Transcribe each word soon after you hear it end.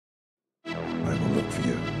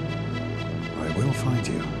will find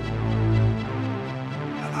you.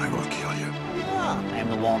 And I will kill you. I am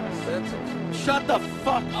the walrus. Shut the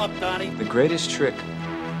fuck up, Donnie. The greatest trick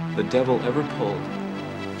the devil ever pulled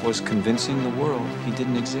was convincing the world he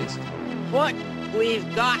didn't exist. What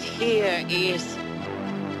we've got here is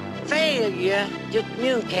failure to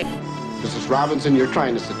communicate. Mrs. Robinson, you're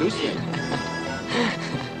trying to seduce me.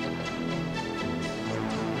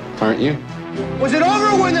 Aren't you? Was it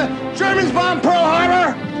over when the Germans bombed Pearl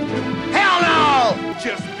Harbor? Hell no!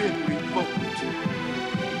 Just been revoked.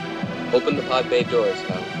 Open the pod bay doors,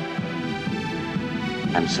 Hal.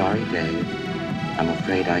 I'm sorry, Dave. I'm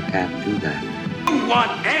afraid I can't do that. You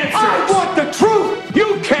want answers! I want the truth!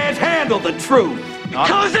 You can't handle the truth!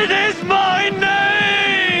 Because it is my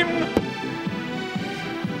name!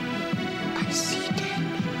 I see dead.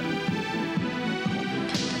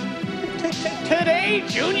 Today,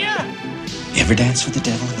 Junior? You ever dance with the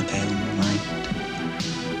devil in the pale moonlight?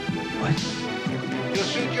 What? You'll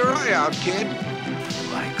shoot your eye out, kid.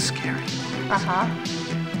 You like scary movies? Uh-huh.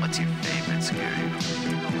 What's your favorite scary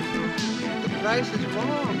movie? The price is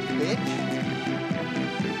wrong, bitch.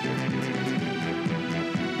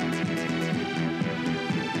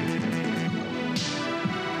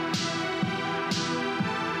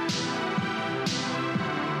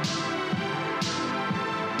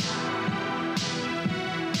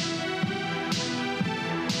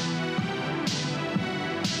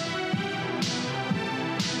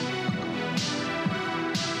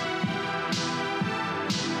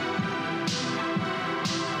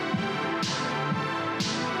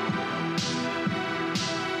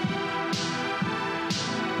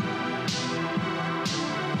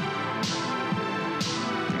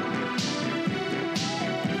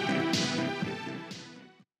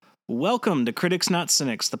 Welcome to Critics Not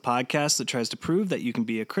Cynics, the podcast that tries to prove that you can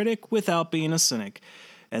be a critic without being a cynic.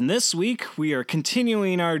 And this week, we are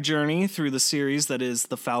continuing our journey through the series that is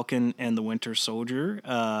The Falcon and the Winter Soldier.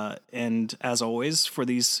 And as always, for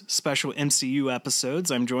these special MCU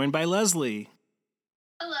episodes, I'm joined by Leslie.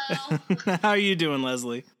 Hello. How are you doing,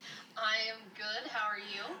 Leslie? I am good. How are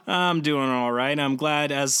you? I'm doing all right. I'm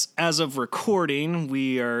glad as of recording,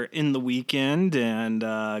 we are in the weekend and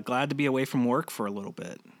glad to be away from work for a little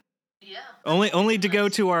bit. Yeah. Only to go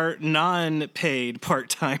to our non-paid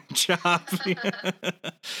part-time job,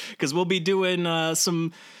 because we'll be doing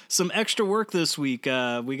some extra work this week.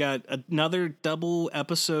 We got another double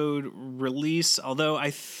episode release, although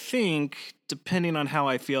I think, depending on how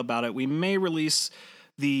I feel about it, we may release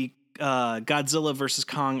the Godzilla vs.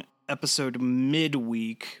 Kong episode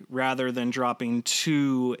midweek rather than dropping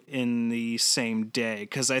two in the same day,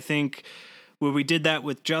 because I think when we did that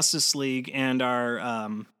with Justice League and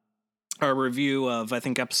our review of, I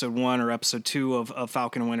think, episode 1 or episode 2 of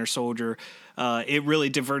Falcon and Winter Soldier, it really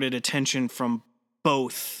diverted attention from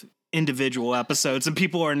both individual episodes, and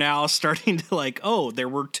people are now starting to like, oh, there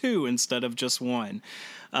were two instead of just one.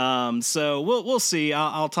 So we'll see.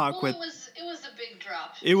 I'll talk with. It was a big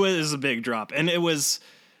drop. It was a big drop, and it was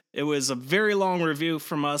a very long review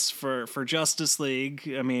from us for Justice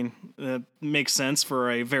League. I mean, it makes sense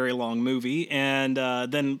for a very long movie. And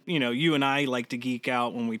then, you and I like to geek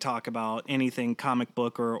out when we talk about anything comic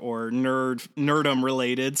book or nerdum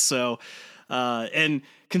related. So, and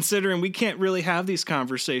considering we can't really have these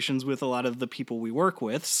conversations with a lot of the people we work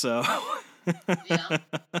with, so. Yeah.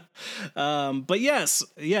 But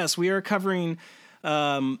yes, we are covering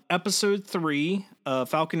episode 3 of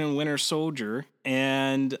Falcon and Winter Soldier,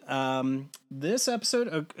 and this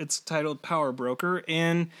episode, it's titled Power Broker,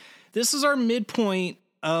 and this is our midpoint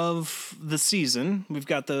of the season. We've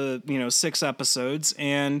got the 6 episodes,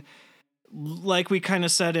 and like we kind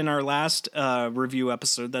of said in our last review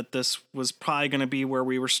episode, that this was probably going to be where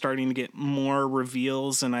we were starting to get more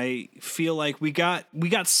reveals, and I feel like we got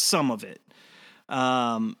some of it.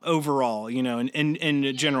 Overall, in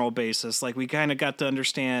a general basis, like we kind of got to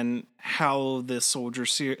understand how the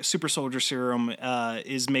super soldier serum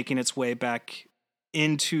is making its way back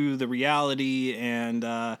into the reality, and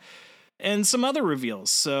some other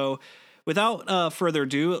reveals. So without further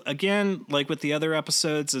ado, again, like with the other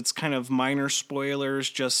episodes, it's kind of minor spoilers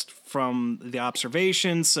just from the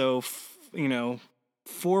observation. So,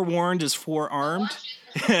 forewarned is forearmed.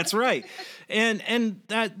 That's right. And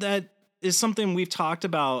that is something we've talked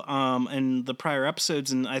about in the prior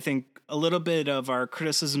episodes, and I think a little bit of our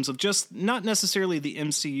criticisms of just not necessarily the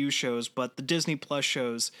MCU shows, but the Disney Plus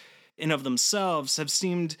shows in of themselves have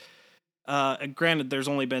seemed, granted, there's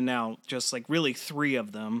only been now just like really 3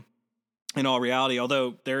 of them in all reality,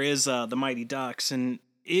 although there is the Mighty Ducks, and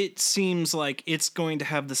it seems like it's going to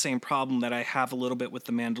have the same problem that I have a little bit with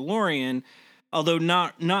The Mandalorian, although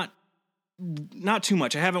not not too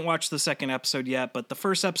much. I haven't watched the second episode yet, but the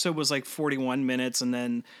first episode was like 41 minutes, and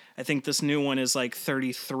then I think this new one is like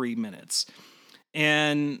 33 minutes.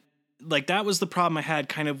 And like that was the problem I had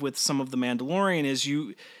kind of with some of The Mandalorian is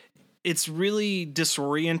it's really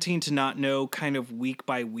disorienting to not know kind of week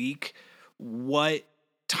by week what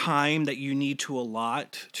time that you need to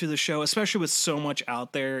allot to the show, especially with so much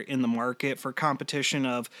out there in the market for competition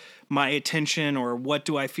of my attention, or what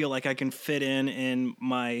do I feel like I can fit in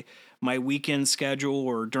my weekend schedule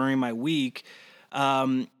or during my week.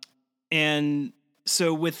 And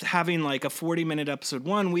so with having like a 40-minute episode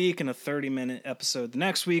one week and a 30-minute episode the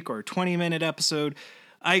next week, or a 20-minute episode,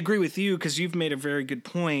 I agree with you, because you've made a very good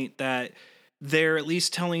point that they're at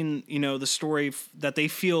least telling, the story that they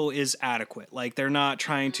feel is adequate. Like they're not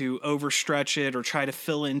trying to overstretch it or try to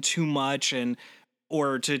fill in too much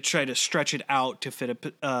or to try to stretch it out to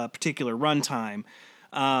fit a particular runtime.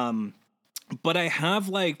 But I have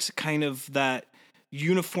liked kind of that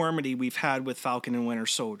uniformity we've had with Falcon and Winter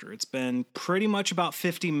Soldier. It's been pretty much about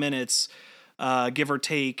 50 minutes, give or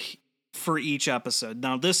take, for each episode.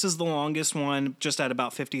 Now, this is the longest one, just at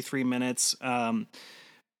about 53 minutes.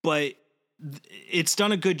 But it's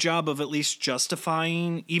done a good job of at least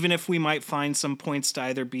justifying, even if we might find some points to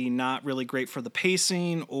either be not really great for the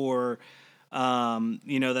pacing, or,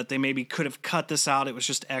 that they maybe could have cut this out. It was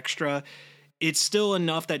just extra. It's still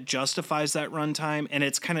enough that justifies that runtime. And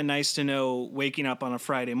it's kind of nice to know, waking up on a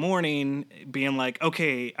Friday morning, being like,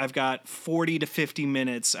 okay, I've got 40 to 50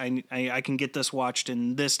 minutes. I can get this watched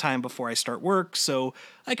in this time before I start work, so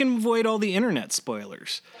I can avoid all the internet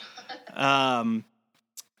spoilers. So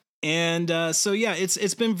yeah,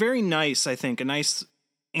 it's been very nice. I think a nice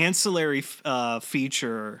ancillary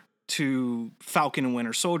feature to Falcon and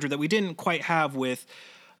Winter Soldier that we didn't quite have with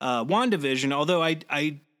WandaVision. Although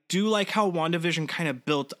I do like how WandaVision kind of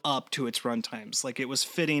built up to its runtimes. Like it was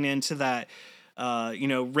fitting into that,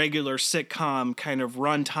 regular sitcom kind of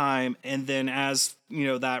runtime. And then as,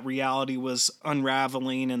 that reality was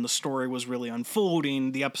unraveling and the story was really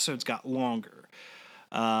unfolding, the episodes got longer.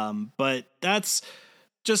 But that's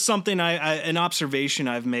just something an observation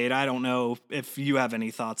I've made. I don't know if you have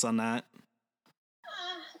any thoughts on that.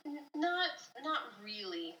 Not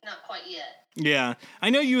really, not quite yet. Yeah,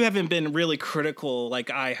 I know you haven't been really critical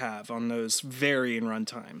like I have on those varying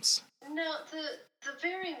runtimes. No, the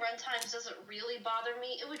varying runtimes doesn't really bother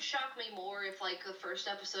me. It would shock me more if like the first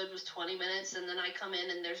episode was 20 minutes and then I come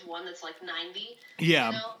in and there's one that's like 90.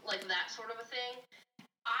 Yeah, like that sort of a thing.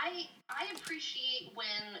 I appreciate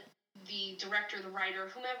when the director, the writer,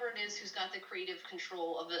 whomever it is who's got the creative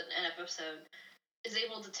control of an episode is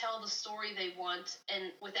able to tell the story they want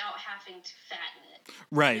and without having to fatten it.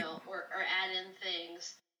 Right. Or add in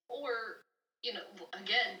things. Or,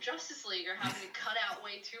 again, Justice League are having to cut out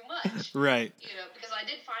way too much. Right. Because I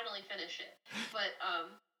did finally finish it. But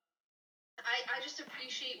I just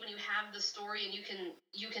appreciate when you have the story and you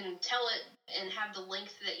can tell it and have the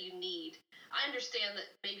length that you need. I understand that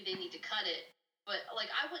maybe they need to cut it, but like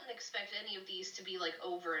I wouldn't expect any of these to be like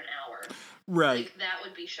over an hour. Right. Like that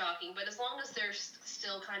would be shocking. But as long as they're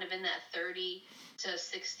still kind of in that 30 to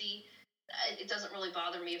 60, it doesn't really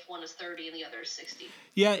bother me if one is 30 and the other is 60.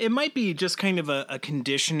 Yeah, it might be just kind of a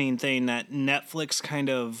conditioning thing that Netflix kind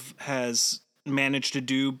of has managed to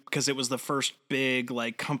do, because it was the first big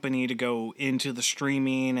like company to go into the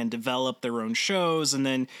streaming and develop their own shows. And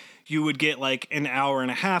then you would get like an hour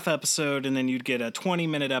and a half episode, and then you'd get a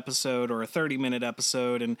 20-minute episode or a 30-minute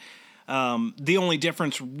episode. And the only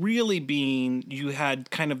difference really being you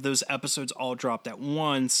had kind of those episodes all dropped at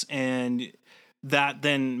once, and that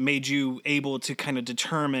then made you able to kind of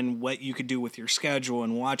determine what you could do with your schedule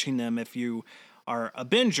and watching them if you are a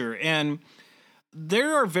binger. And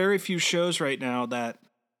there are very few shows right now that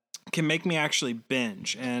can make me actually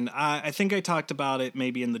binge. And I think I talked about it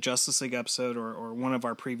maybe in the Justice League episode or one of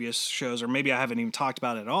our previous shows, or maybe I haven't even talked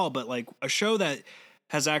about it at all, but like a show that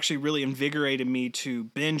has actually really invigorated me to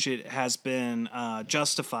binge it has been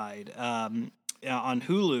Justified on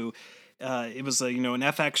Hulu. It was an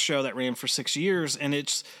FX show that ran for 6 years, and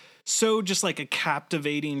it's so just like a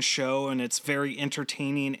captivating show, and it's very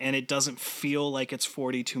entertaining, and it doesn't feel like it's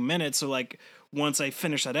 42 minutes. So like once I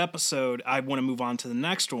finish that episode, I want to move on to the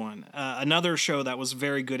next one. Another show that was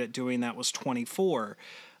very good at doing that was 24.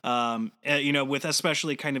 With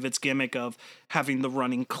especially kind of its gimmick of having the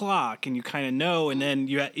running clock, and you kind of know, and then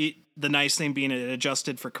the nice thing being it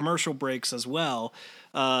adjusted for commercial breaks as well.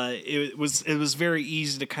 It was very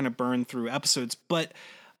easy to kind of burn through episodes, but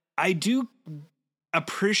I do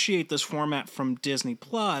appreciate this format from Disney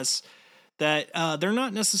Plus that they're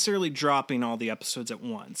not necessarily dropping all the episodes at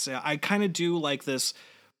once. I kind of do like this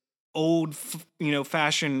old,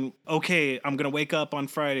 fashion, okay, I'm going to wake up on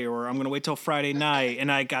Friday, or I'm going to wait till Friday night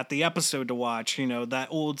and I got the episode to watch, that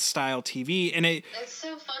old style TV. And it's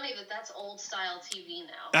so funny that that's old style TV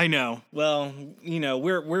now. I know. Well,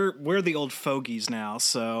 we're the old fogies now.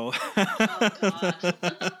 So Oh,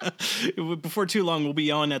 God. before too long, we'll be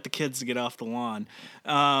yelling at the kids to get off the lawn.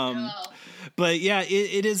 But yeah,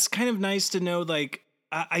 it is kind of nice to know, like,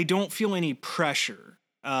 I don't feel any pressure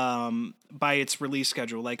by its release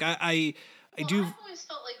schedule. Like I do. I've always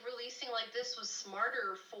felt like releasing like this was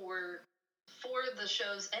smarter for the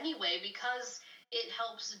shows anyway, because it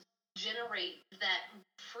helps generate that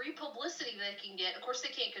free publicity they can get. Of course,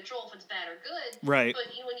 they can't control if it's bad or good, right?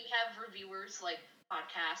 But when you have reviewers like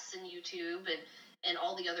podcasts and YouTube and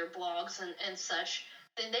all the other blogs and such,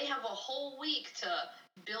 then they have a whole week to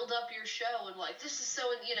build up your show, and like, this is so,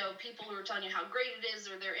 people who are telling you how great it is,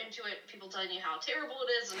 or they're into it, people telling you how terrible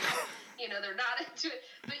it is, and they're not into it,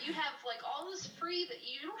 but you have like all this free that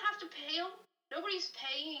you don't have to pay them. Nobody's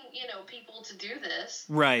paying, people to do this.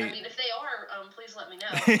 Right. I mean, if they are, please let me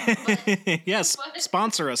know. Yes,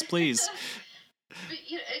 sponsor us, please. But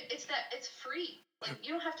it's free. Like, you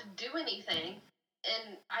don't have to do anything.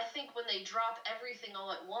 And I think when they drop everything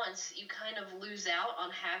all at once, you kind of lose out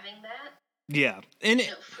on having that. Yeah, and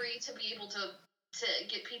free to be able to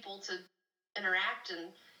get people to interact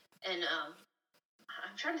and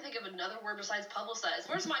I'm trying to think of another word besides publicize.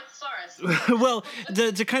 Where's my thesaurus? Well,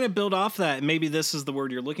 to kind of build off that, maybe this is the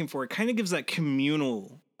word you're looking for. It kind of gives that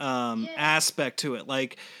communal aspect to it.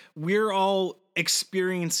 Like, we're all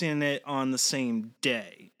experiencing it on the same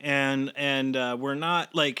day, and we're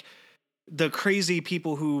not like the crazy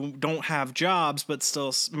people who don't have jobs but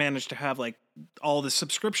still manage to have like all the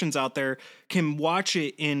subscriptions out there can watch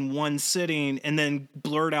it in one sitting and then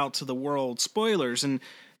blurt out to the world spoilers. And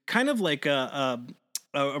kind of like a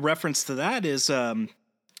reference to that is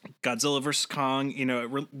Godzilla vs.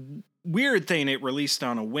 Kong. Weird thing, it released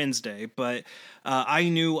on a Wednesday, but I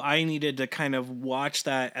knew I needed to kind of watch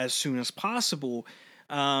that as soon as possible.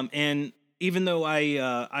 And even though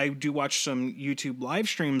I do watch some YouTube live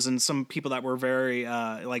streams and some people that were very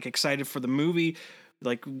like excited for the movie,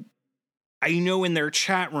 like, I know in their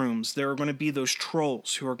chat rooms there are going to be those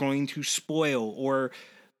trolls who are going to spoil, or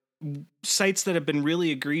sites that have been really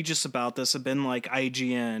egregious about this have been like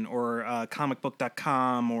IGN or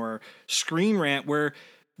comicbook.com or Screen Rant, where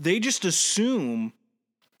they just assume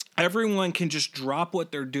everyone can just drop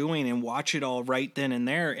what they're doing and watch it all right then and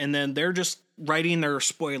there, and then they're just writing their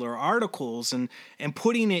spoiler articles and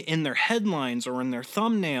putting it in their headlines or in their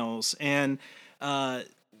thumbnails. And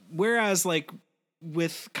whereas like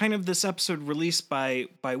with kind of this episode released by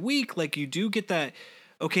week, like, you do get that,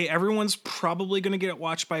 okay, everyone's probably going to get it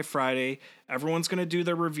watched by Friday. Everyone's going to do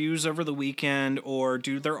their reviews over the weekend or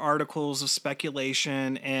do their articles of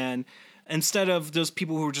speculation. And instead of those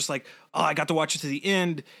people who are just like, oh, I got to watch it to the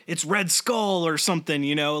end, it's Red Skull or something,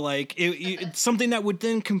 like it's something that would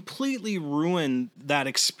then completely ruin that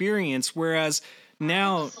experience. Whereas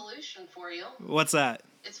now, I have a solution for you. What's that?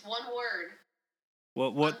 It's one word.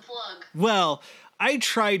 What? Unplug. Well, I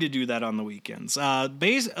try to do that on the weekends. About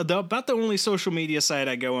the only social media site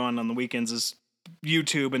I go on the weekends is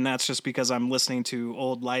YouTube, and that's just because I'm listening to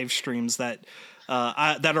old live streams that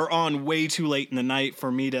are on way too late in the night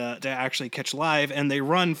for me to actually catch live, and they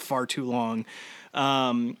run far too long,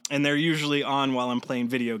 and they're usually on while I'm playing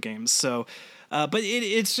video games. So, but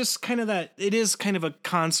it's just kind of that. It is kind of a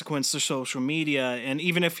consequence to social media, and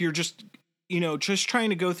even if you're just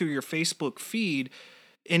trying to go through your Facebook feed,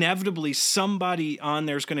 inevitably somebody on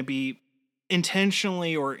there is going to be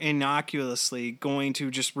intentionally or innocuously going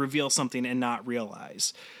to just reveal something and not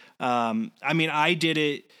realize. I mean, I did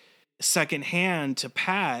it secondhand to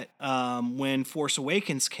Pat when Force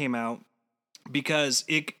Awakens came out, because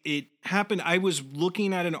it happened. I was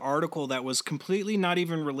looking at an article that was completely not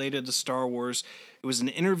even related to Star Wars. It was an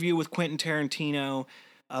interview with Quentin Tarantino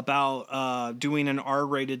about doing an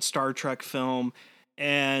R-rated Star Trek film,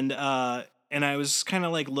 and I was kind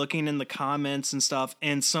of like looking in the comments and stuff,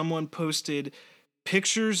 and someone posted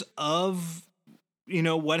pictures of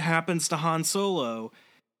what happens to Han Solo,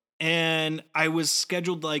 and I was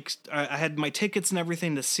scheduled, like, I had my tickets and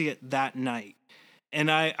everything to see it that night, and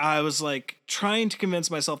I was like trying to convince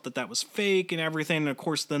myself that was fake and everything, and of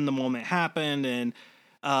course then the moment happened, and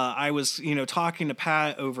I was talking to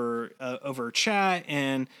Pat over chat,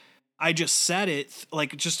 and I just said it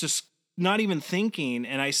like just not even thinking,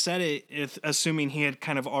 and I said it assuming he had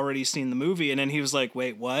kind of already seen the movie, and then he was like,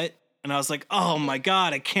 wait, what? And I was like, oh my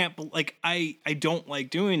God, I can't, like, I don't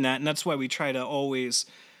like doing that, and that's why we try to always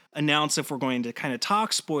announce if we're going to kind of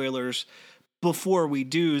talk spoilers before we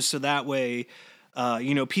do, so that way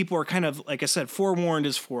people are kind of, like I said, forewarned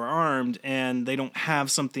is forearmed, and they don't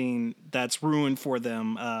have something that's ruined for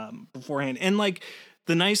them beforehand. And like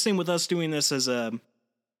the nice thing with us doing this as a,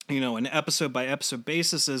 an episode by episode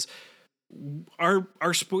basis is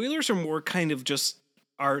our spoilers are more kind of just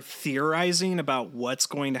our theorizing about what's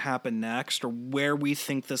going to happen next or where we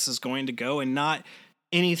think this is going to go, and not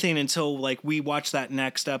anything until like we watch that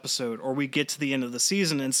next episode or we get to the end of the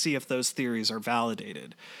season and see if those theories are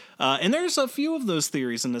validated. And there's a few of those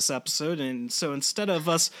theories in this episode. And so instead of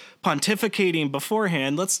us pontificating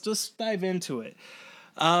beforehand, let's just dive into it.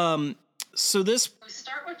 So this, we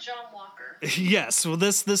start with John Walker. Yes. Well,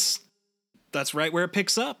 that's right where it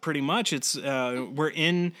picks up pretty much. It's, we're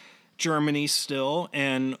in Germany still,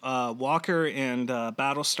 and Walker and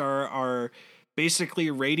Battlestar are basically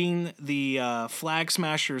raiding the Flag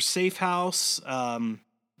Smasher's safe house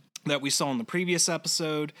that we saw in the previous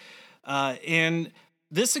episode. And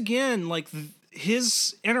this again, like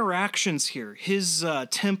his interactions here, his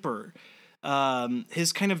temper,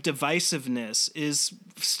 his kind of divisiveness is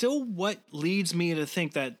still what leads me to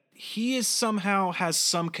think that he is somehow has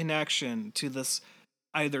some connection to this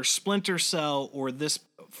either Splinter Cell or this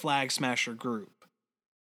Flag Smasher group.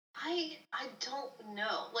 I don't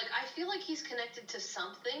know. Like, I feel like he's connected to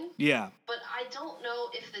something. Yeah. But I don't know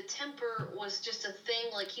if the temper was just a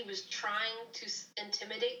thing, like he was trying to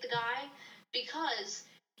intimidate the guy, because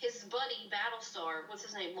his buddy, Battlestar, what's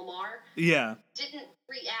his name, Lamar? Yeah. Didn't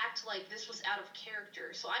react like this was out of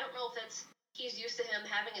character. So I don't know if that's he's used to him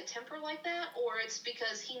having a temper like that, or it's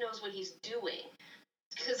because he knows what he's doing.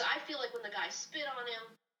 Because I feel like when the guy spit on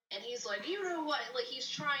him, and he's like, you know what, like he's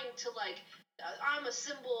trying to like, I'm a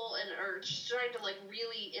symbol, or trying to like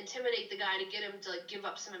really intimidate the guy to get him to like give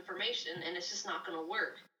up some information, and it's just not going to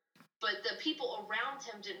work. But the people around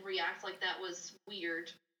him didn't react like that was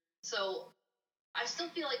weird. So I still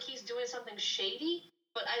feel like he's doing something shady,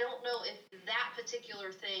 but I don't know if that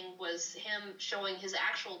particular thing was him showing his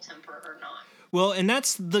actual temper or not. Well, and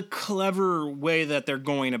that's the clever way that they're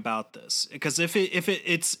going about this, because if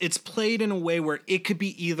it's played in a way where it could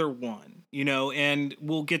be either one, and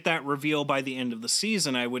we'll get that reveal by the end of the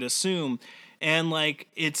season, I would assume. And like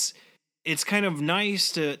it's kind of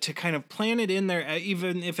nice to kind of plan it in there,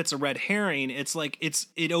 even if it's a red herring. It's like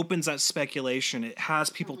it opens that speculation. It has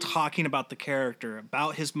people talking about the character,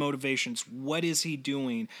 about his motivations. What is he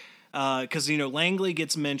doing? Because Langley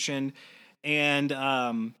gets mentioned,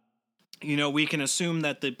 and we can assume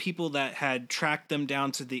that the people that had tracked them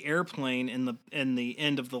down to the airplane in the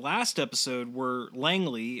end of the last episode were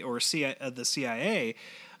Langley or the CIA,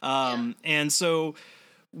 and so.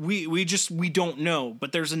 We don't know,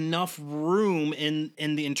 but there's enough room in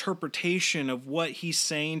the interpretation of what he's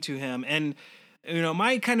saying to him. And,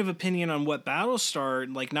 my kind of opinion on what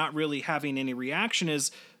Battlestar, like not really having any reaction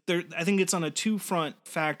is there. I think it's on a two-front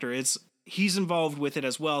factor. He's involved with it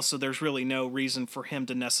as well. So there's really no reason for him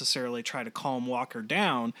to necessarily try to calm Walker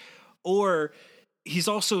down, or he's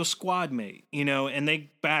also a squad mate, and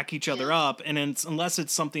they back each other up. And unless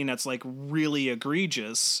it's something that's like really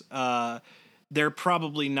egregious, they're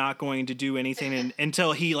probably not going to do anything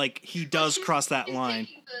until he does cross that line.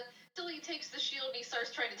 Until he takes the shield and he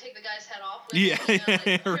starts trying to take the guy's head off.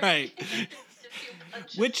 Yeah, right.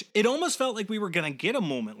 Which it almost felt like we were gonna get a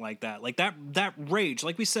moment like that rage.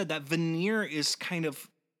 Like we said, that veneer is kind of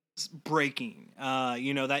breaking.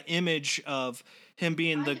 That image of him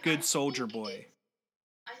being the good soldier boy.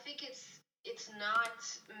 I think it's not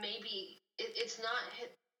maybe it's not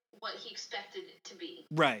what he expected it to be.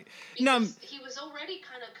 Right. Because he was already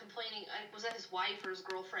kind of complaining. Was that his wife or his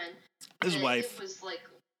girlfriend? His wife. It was like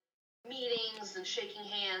meetings and shaking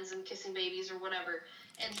hands and kissing babies or whatever.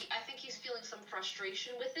 And I think he's feeling some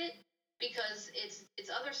frustration with it because it's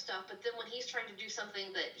other stuff. But then when he's trying to do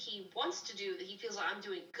something that he wants to do, that he feels like I'm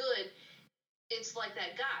doing good, it's like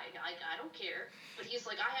that guy. I don't care. But he's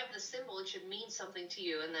like, I have the symbol. It should mean something to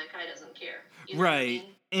you. And that guy doesn't care. You know right. what I mean?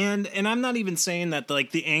 And I'm not even saying that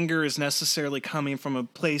like the anger is necessarily coming from a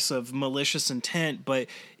place of malicious intent, but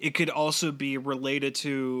it could also be related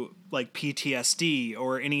to like PTSD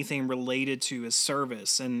or anything related to his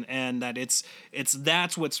service, and that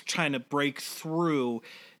that's what's trying to break through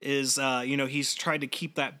is he's tried to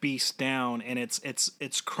keep that beast down, and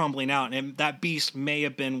it's crumbling out, and that beast may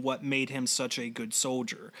have been what made him such a good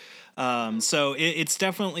soldier. So it's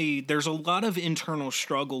definitely, there's a lot of internal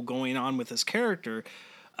struggle going on with his character.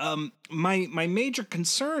 My major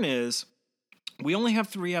concern is we only have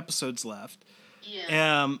 3 episodes left.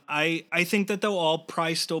 Yeah. I think that they'll all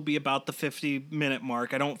probably still be about the 50-minute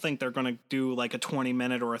mark. I don't think they're going to do like a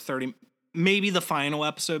 20-minute or a 30, maybe the final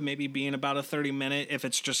episode maybe being about a 30-minute if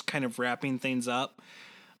it's just kind of wrapping things up.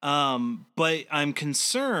 But I'm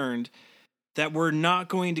concerned that we're not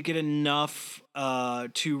going to get enough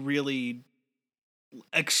to really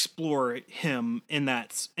explore him in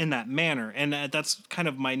that manner. And that's kind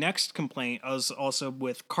of my next complaint. I was also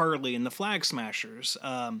with Carly and the Flag Smashers,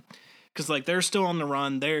 because like they're still on the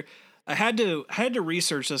run. I had to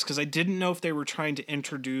research this because I didn't know if they were trying to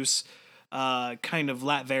introduce kind of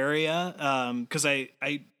Latveria, because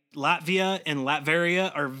Latvia and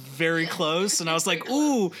Latveria are very close, and I was like,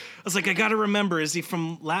 I gotta remember, is he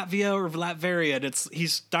from Latvia or Latveria?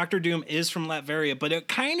 And Dr. Doom is from Latveria, but it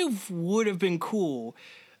kind of would have been cool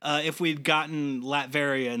if we'd gotten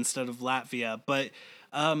Latveria instead of Latvia. But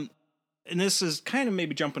and this is kind of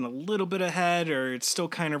maybe jumping a little bit ahead, or it's still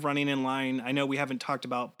kind of running in line. I know we haven't talked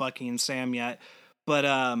about Bucky and Sam yet, but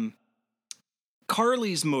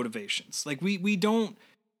Carly's motivations, like we don't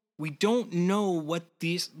know what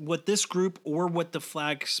this group or what the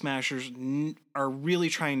Flag Smashers are really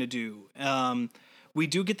trying to do. We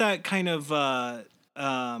do get that kind of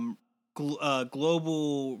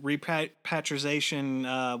global repatriation,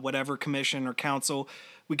 whatever commission or council.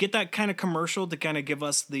 We get that kind of commercial to kind of give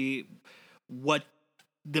us the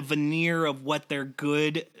veneer of what they're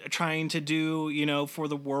good trying to do, for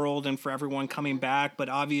the world and for everyone coming back. But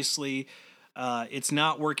obviously, it's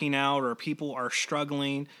not working out, or people are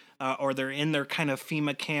struggling. Or they're in their kind of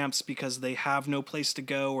FEMA camps because they have no place to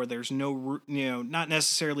go, or there's no, not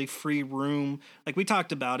necessarily free room. Like we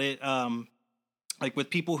talked about it, like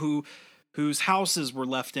with people whose houses were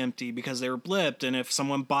left empty because they were blipped. And if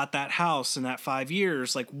someone bought that house in that 5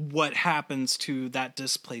 years, like what happens to that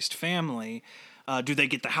displaced family? Do they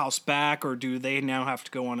get the house back, or do they now have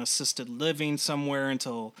to go on assisted living somewhere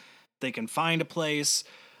until they can find a place?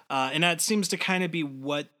 And that seems to kind of be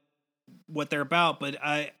what they're about, but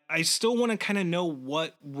I still want to kind of know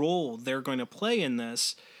what role they're going to play in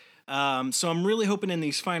this. So I'm really hoping in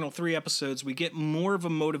these final 3 episodes we get more of a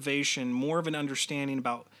motivation, more of an understanding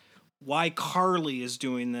about why Carly is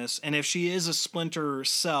doing this, and if she is a Splinter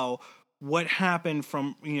Cell, what happened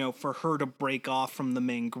from for her to break off from the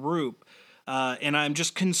main group. And I'm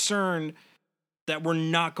just concerned that we're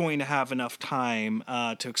not going to have enough time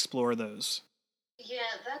to explore those.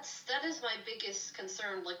 Yeah, that is my biggest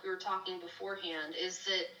concern, like we were talking beforehand, is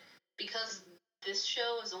that because this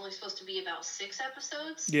show is only supposed to be about 6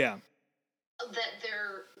 episodes, that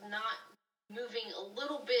they're not moving a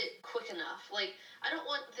little bit quick enough. Like, I don't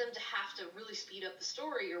want them to have to really speed up the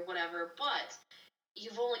story or whatever, but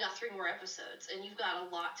you've only got 3 more episodes, and you've got a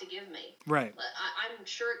lot to give me. Right. I'm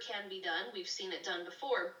sure it can be done. We've seen it done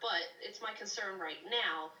before, but it's my concern right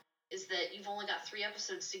now is that you've only got 3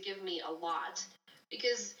 episodes to give me a lot.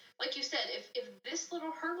 Because, like you said, if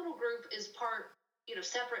her little group is part,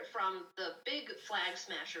 separate from the big Flag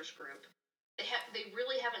Smashers group, they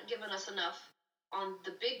really haven't given us enough on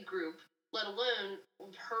the big group, let alone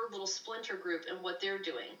her little splinter group and what they're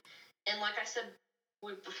doing. And like I said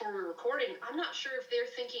before we were recording, I'm not sure if they're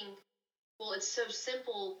thinking, well, it's so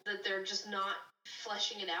simple that they're just not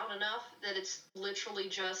fleshing it out enough, that it's literally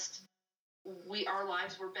just our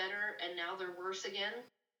lives were better and now they're worse again.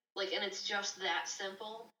 Like, and it's just that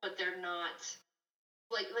simple, but they're not,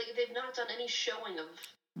 like they've not done any showing of,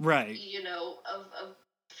 right, of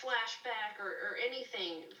flashback or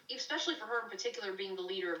anything, especially for her in particular being the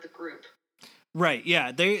leader of the group. Right,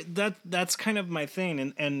 yeah, that's kind of my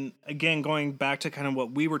thing, and again, going back to kind of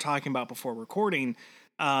what we were talking about before recording,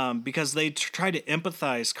 because they try to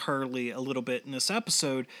empathize Carly a little bit in this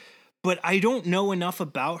episode, but I don't know enough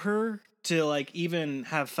about her to like even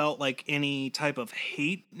have felt like any type of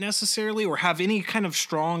hate necessarily, or have any kind of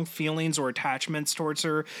strong feelings or attachments towards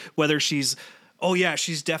her, whether she's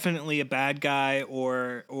definitely a bad guy,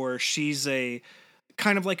 or she's a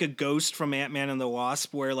kind of like a ghost from Ant-Man and the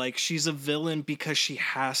Wasp, where like she's a villain because she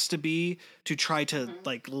has to be to try to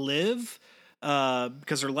like live,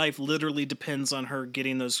 because her life literally depends on her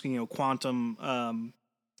getting those quantum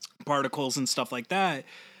particles and stuff like that.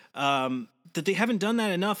 That they haven't done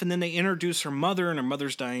that enough, and then they introduce her mother, and her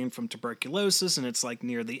mother's dying from tuberculosis, and it's like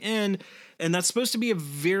near the end, and that's supposed to be a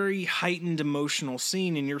very heightened emotional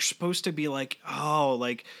scene, and you're supposed to be like, oh,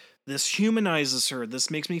 like this humanizes her,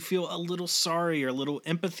 this makes me feel a little sorry or a little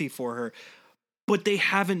empathy for her, but they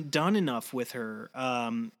haven't done enough with her.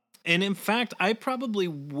 And in fact, I probably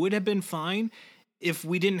would have been fine if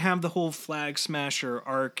we didn't have the whole Flag Smasher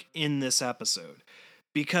arc in this episode,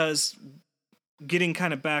 because getting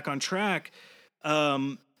kind of back on track,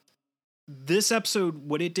 this episode,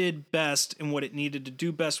 what it did best and what it needed to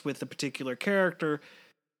do best with the particular character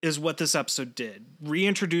is what this episode did.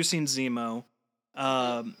 Reintroducing Zemo,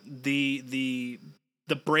 the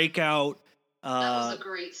breakout That was a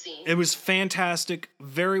great scene. It was fantastic,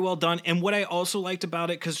 very well done. And what I also liked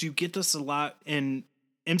about it, because you get this a lot in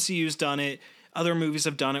MCU's done it, other movies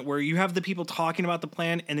have done it, where you have the people talking about the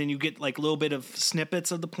plan, and then you get like a little bit of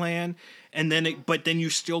snippets of the plan, and then but then you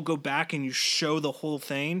still go back and you show the whole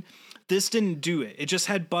thing. This didn't do it. It just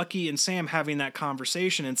had Bucky and Sam having that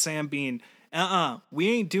conversation, and Sam being, we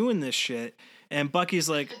ain't doing this shit. And Bucky's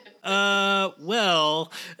like,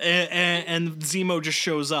 well, and Zemo just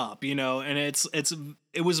shows up, you know, and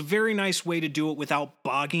it was a very nice way to do it without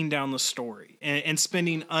bogging down the story and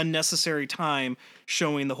spending unnecessary time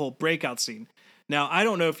showing the whole breakout scene. Now, I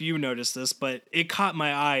don't know if you noticed this, but it caught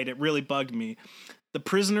my eye and it really bugged me. The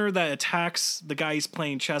prisoner that attacks the guy he's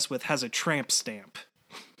playing chess with has a tramp stamp.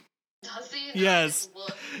 Does he? Yes.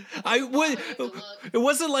 It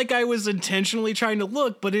wasn't like I was intentionally trying to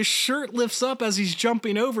look, but his shirt lifts up as he's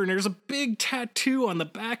jumping over, and there's a big tattoo on the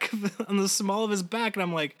back on the small of his back, and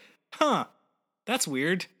I'm like, huh, that's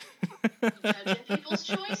weird. Judging people's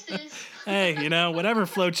choices. Hey, you know, whatever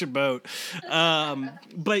floats your boat.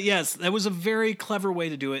 But yes, that was a very clever way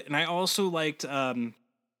to do it, and I also liked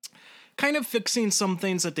kind of fixing some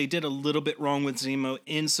things that they did a little bit wrong with Zemo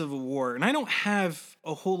in Civil War. And I don't have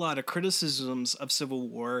a whole lot of criticisms of Civil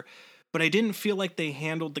War, but I didn't feel like they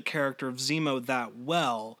handled the character of Zemo that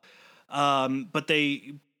well. But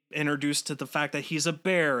they introduced to the fact that he's a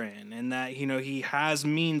baron and that, you know, he has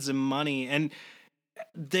means and money. And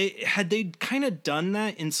they kind of done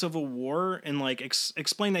that in Civil War and like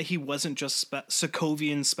explain that he wasn't just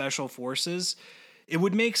Sokovian special forces, it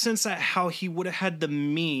would make sense that how he would have had the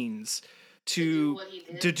means to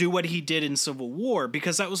do what he did in Civil War,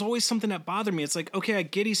 because that was always something that bothered me. It's like, okay, I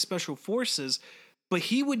get he's special forces, but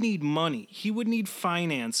he would need money. He would need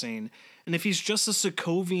financing. And if he's just a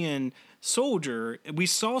Sokovian soldier, we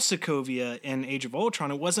saw Sokovia in Age of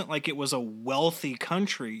Ultron. It wasn't like it was a wealthy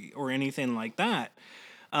country or anything like that.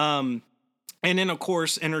 And then, of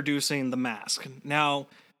course, introducing the mask. Now,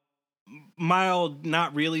 mild,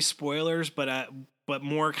 not really spoilers, but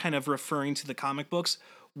more kind of referring to the comic books.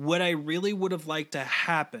 What I really would have liked to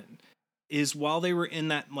happen is while they were in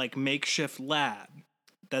that like makeshift lab,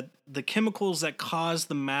 that the chemicals that caused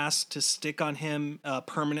the mask to stick on him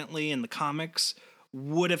permanently in the comics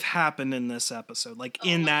would have happened in this episode, like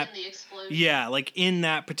in the explosion. Yeah, like in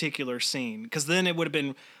that particular scene, because then it would have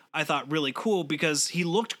been, I thought, really cool, because he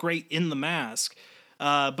looked great in the mask.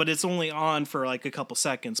 But it's only on for like a couple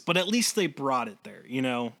seconds. But at least they brought it there, you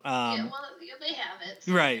know? Yeah, well, they have it.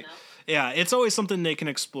 So, right. You know. Yeah, it's always something they can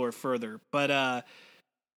explore further. But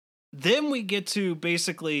then we get to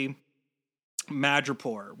basically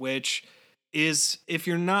Madripoor, which is, if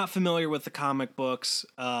you're not familiar with the comic books,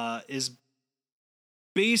 is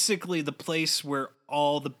basically the place where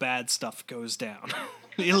all the bad stuff goes down.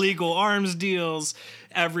 Illegal arms deals,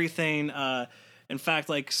 everything. In fact,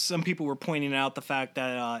 like some people were pointing out the fact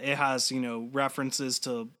that it has, you know, references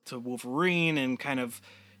to Wolverine and kind of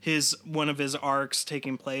one of his arcs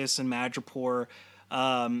taking place in Madripoor.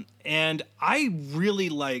 And I really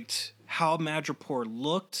liked how Madripoor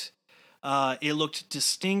looked. It looked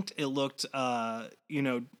distinct. It looked, you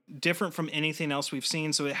know, different from anything else we've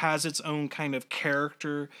seen. So it has its own kind of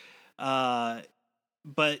character.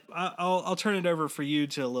 But I'll turn it over for you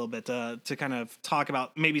to a little bit to kind of talk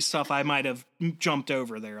about maybe stuff I might have jumped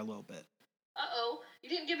over there a little bit. Uh-oh. You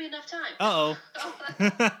didn't give me enough time. Uh-oh.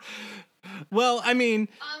 Well, I mean...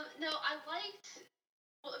 No, I liked...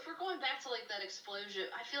 Well, if we're going back to, like, that explosion,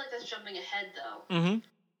 I feel like that's jumping ahead, though. Mm-hmm.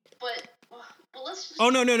 But, well, let's just... Oh,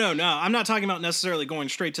 no. I'm not talking about necessarily going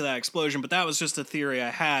straight to that explosion, but that was just a theory I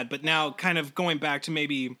had. But now kind of going back to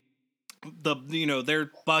maybe...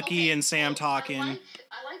 they're Bucky and Sam talking. I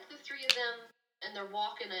like the three of them, and they're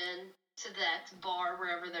walking in to that bar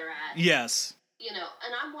wherever they're at. Yes. You know,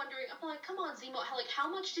 and I'm wondering, I'm like, come on, Zemo, how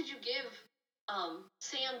much did you give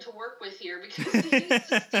Sam to work with here? Because he's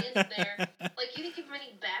just standing there. Like, you didn't give him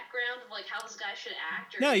any background of like how this guy should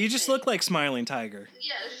act. Or no, anything. You just look like Smiling Tiger.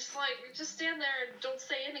 Yeah, it's just stand there and don't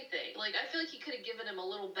say anything. Like, I feel like he could have given him a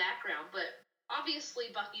little background, but obviously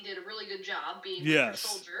Bucky did a really good job being a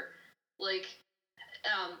soldier. Like,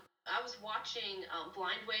 I was watching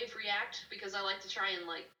Blind Wave react because I like to try and,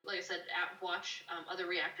 like I said, watch other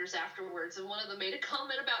reactors afterwards. And one of them made a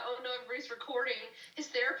comment about, oh no, everybody's recording. His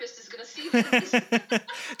therapist is going to see this.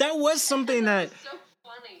 That was something that was so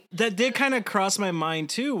funny. That did kind of cross my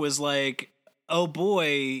mind too, was like, oh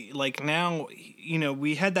boy, like now, you know,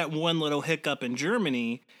 we had that one little hiccup in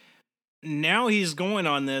Germany. Now he's going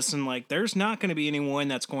on this, and like, there's not going to be anyone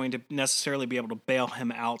that's going to necessarily be able to bail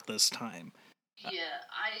him out this time. Yeah,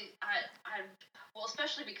 well,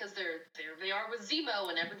 especially because they are with Zemo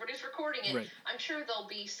and everybody's recording it. Right. I'm sure there'll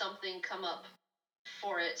be something come up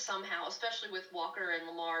for it somehow, especially with Walker and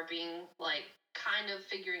Lamar being like kind of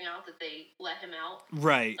figuring out that they let him out.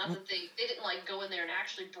 Right. Not that they didn't like go in there and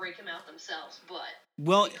actually break him out themselves, but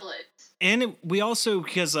well, they could. And we also,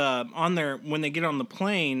 because on there, when they get on the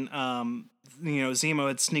plane, Zemo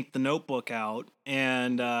had sneaked the notebook out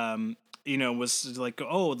and, was like,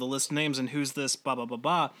 oh, the list of names and who's this, blah, blah, blah,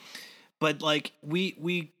 blah. But like,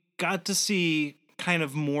 we got to see kind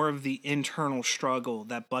of more of the internal struggle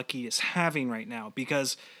that Bucky is having right now,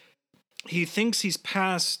 because he thinks he's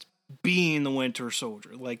past being the Winter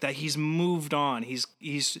Soldier, like that he's moved on.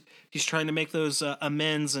 He's trying to make those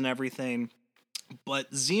amends and everything.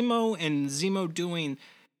 But Zemo doing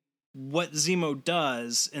what Zemo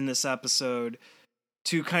does in this episode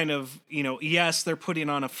to kind of, yes, they're putting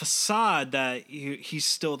on a facade that he's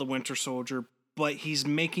still the Winter Soldier, but he's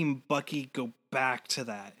making Bucky go back to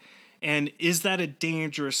that. And is that a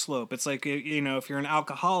dangerous slope? It's like, if you're an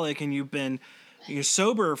alcoholic and you're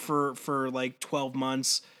sober for like 12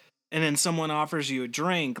 months and then someone offers you a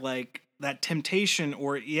drink, like that temptation,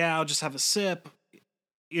 or I'll just have a sip,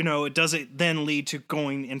 it doesn't then lead to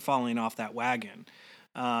going and falling off that wagon.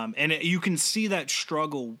 You can see that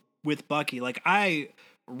struggle with Bucky. Like, I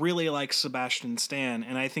really like Sebastian Stan,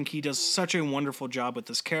 and I think he does such a wonderful job with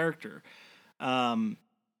this character. I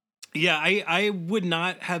would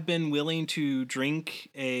not have been willing to drink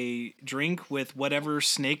a drink with whatever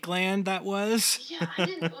snake gland that was. Yeah, I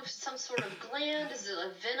didn't know if some sort of gland, is it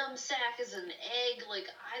a venom sac, is it an egg, like,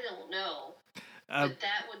 I don't know. But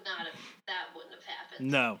that wouldn't have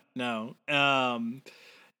happened. No.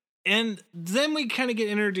 And then we kind of get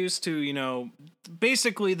introduced to,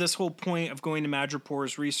 basically this whole point of going to Madripoor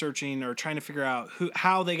is researching or trying to figure out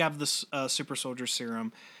how they got this super soldier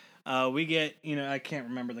serum. We get, I can't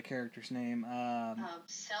remember the character's name.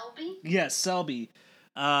 Selby? Yes, Selby.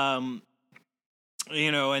 They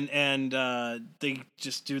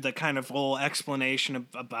just do the kind of whole explanation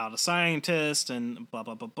about a scientist and blah,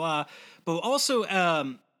 blah, blah, blah. But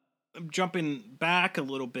also, jumping back a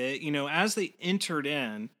little bit, as they entered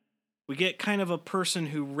in, we get kind of a person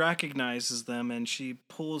who recognizes them, and she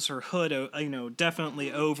pulls her hood,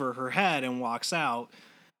 definitely over her head and walks out.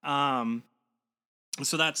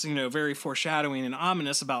 So that's, very foreshadowing and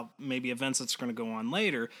ominous about maybe events that's going to go on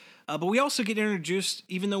later. But we also get introduced,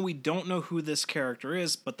 even though we don't know who this character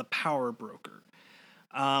is, but the Power Broker.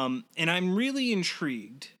 And I'm really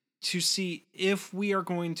intrigued to see if we are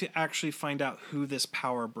going to actually find out who this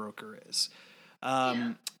Power Broker is.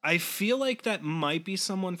 I feel like that might be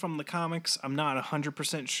someone from the comics. I'm not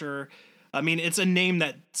 100% sure. I mean, it's a name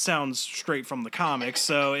that sounds straight from the comics,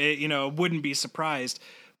 so it wouldn't be surprised.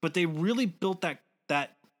 But they really built that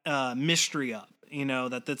mystery up,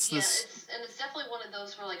 it's definitely one of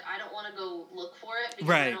those where, like, I don't want to go look for it because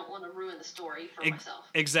right. I don't want to ruin the story for myself.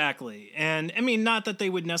 Exactly. And I mean, not that they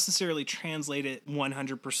would necessarily translate it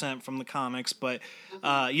 100% from the comics, but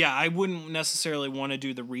I wouldn't necessarily want to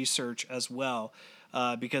do the research as well,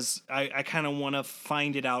 because I kind of want to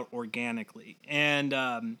find it out organically. And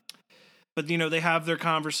but they have their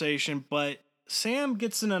conversation, but Sam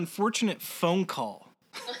gets an unfortunate phone call.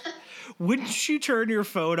 Wouldn't you turn your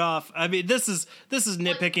phone off? I mean, this is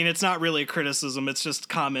nitpicking. It's not really a criticism. It's just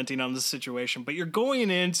commenting on the situation. But you're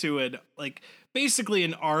going into it like basically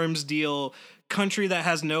an arms deal, country that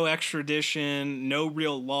has no extradition, no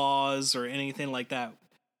real laws or anything like that.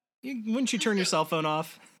 Wouldn't you turn your cell phone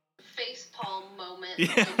off? Facepalm moment.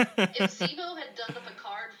 Yeah. Like, if Zemo had done up a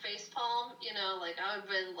card facepalm, like I would have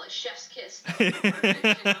been like chef's kiss. Perfect,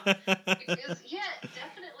 Because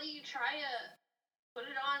definitely you try to put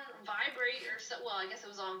it on vibrate or so. Well, I guess it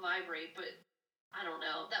was on vibrate, but I don't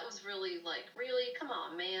know. That was really really? Come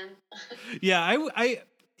on, man. Yeah, I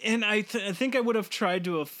think I would have tried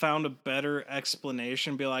to have found a better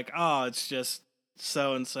explanation. Be like, oh, it's just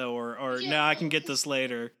so and so, or no, I can get this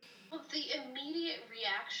later. Well, the immediate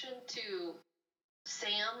reaction to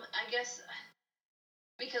Sam, I guess,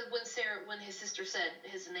 because when his sister said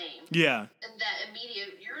his name, and that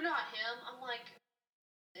immediate, you're not him. I'm like,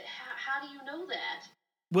 how do you know that?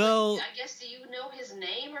 Well, I guess, do you know his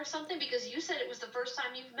name or something? Because you said it was the first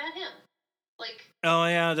time you've met him. Like, oh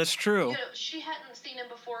yeah, that's true. She hadn't seen him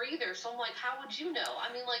before either, so I'm like, how would you know?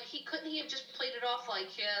 I mean, like, couldn't he have just played it off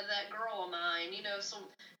like, yeah, that girl of mine, some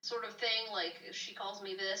sort of thing, like, if she calls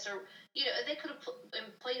me this, or, they could have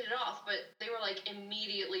played it off, but they were like,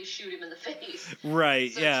 immediately shoot him in the face.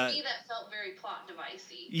 Right, so yeah. To me, that felt very plot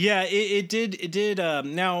devicey. Yeah, it did.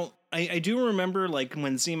 Now, I do remember like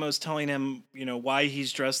when Zemo's telling him, you know, why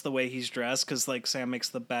he's dressed the way he's dressed, because like Sam makes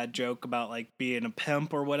the bad joke about like being a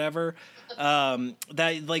pimp or whatever.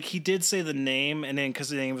 That like he did say the name, and then because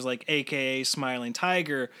the name was like AKA Smiling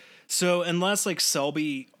Tiger. So unless like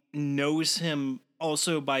Selby knows him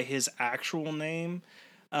also by his actual name,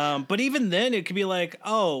 but even then it could be like,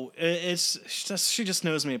 oh, she just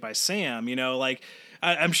knows me by Sam, you know, like.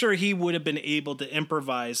 I'm sure he would have been able to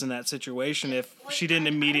improvise in that situation if like, she didn't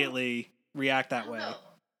immediately react that way. Know.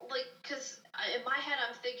 Like, because in my head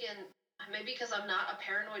I'm thinking, maybe because I'm not a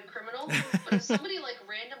paranoid criminal, but if somebody like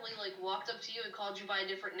randomly like walked up to you and called you by a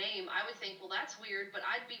different name, I would think, well, that's weird, but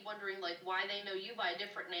I'd be wondering like why they know you by a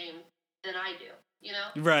different name than I do, you know?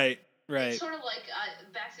 Right. It's sort of like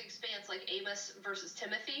Back to the Expanse, like Amos versus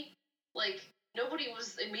Timothy. Like, nobody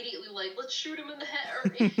was immediately like, let's shoot him in the head, or,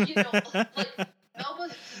 you know, like...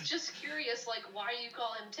 Melba's just curious, like, why you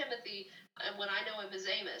call him Timothy when I know him as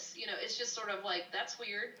Amos. You know, it's just sort of like, that's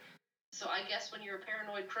weird. So I guess when you're a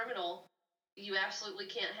paranoid criminal, you absolutely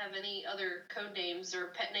can't have any other code names or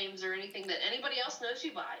pet names or anything that anybody else knows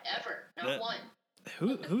you by, ever. Not one.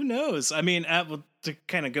 Who knows? I mean, to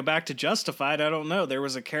kind of go back to Justified, I don't know. There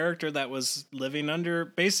was a character that was living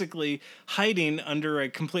basically hiding under a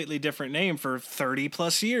completely different name for 30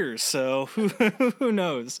 plus years. So who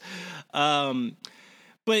knows?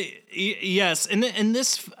 But yes, and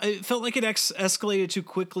this, it felt like it escalated too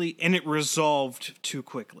quickly and it resolved too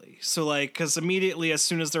quickly. So like, because immediately as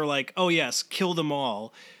soon as they're like, oh yes, kill them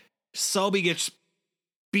all, Selby gets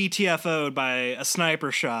BTFO'd by a sniper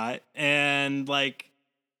shot, and like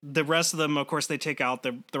the rest of them, of course, they take out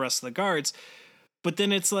the rest of the guards. But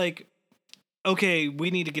then it's like, okay, we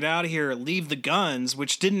need to get out of here, leave the guns,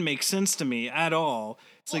 which didn't make sense to me at all.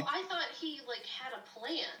 It's well, like, I thought he like had a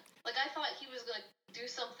plan. Like I thought he was gonna do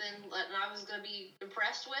something that I was gonna be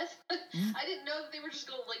impressed with. I didn't know that they were just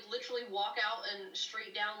gonna like literally walk out and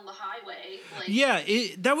straight down the highway. Like, yeah,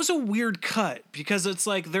 that was a weird cut because it's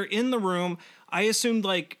like they're in the room. I assumed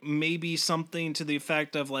like maybe something to the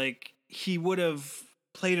effect of like he would have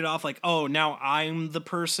played it off like, oh, now I'm the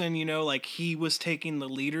person, you know, like he was taking the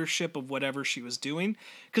leadership of whatever she was doing,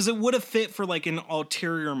 because it would have fit for like an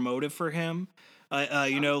ulterior motive for him.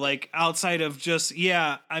 You know, like outside of just,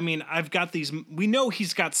 yeah, I mean, I've got these, we know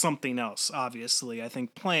he's got something else, obviously, I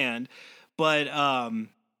think planned, but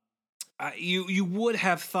you would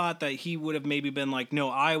have thought that he would have maybe been like, no,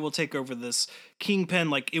 I will take over this Kingpin.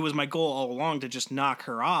 Like it was my goal all along to just knock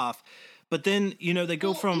her off. But then, you know, they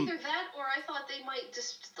go from either that, or I thought they might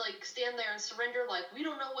just like stand there and surrender. Like, we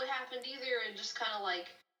don't know what happened either. And just kind of like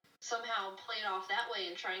somehow play it off that way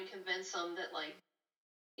and try and convince them that like,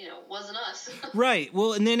 you know, wasn't us. Right.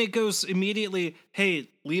 Well, and then it goes immediately, hey,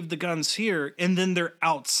 leave the guns here. And then they're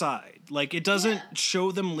outside. Like it doesn't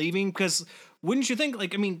show them leaving, because wouldn't you think,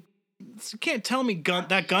 like, I mean, you can't tell me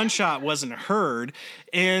that gunshot wasn't heard.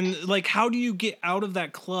 And like, how do you get out of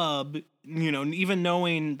that club, you know, even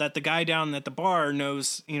knowing that the guy down at the bar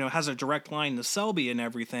knows, you know, has a direct line to Selby and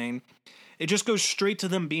everything? It just goes straight to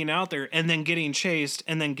them being out there and then getting chased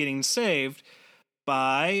and then getting saved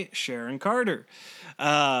by Sharon Carter.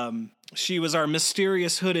 She was our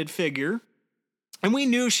mysterious hooded figure, and we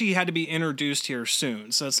knew she had to be introduced here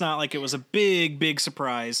soon. So it's not like it was a big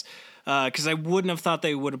surprise. Because I wouldn't have thought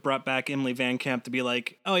they would have brought back Emily Van Camp to be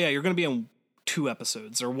like, oh yeah, you're going to be in 2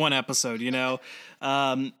 episodes or 1 episode, you know?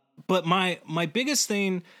 But my biggest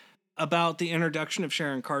thing about the introduction of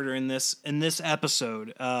Sharon Carter in this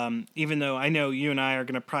episode, even though I know you and I are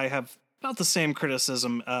going to probably have about the same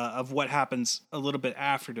criticism of what happens a little bit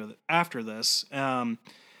after this,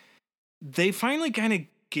 they finally kind of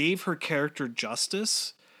gave her character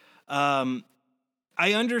justice.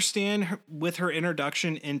 I understand with her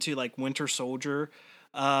introduction into like Winter Soldier,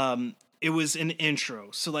 it was an intro.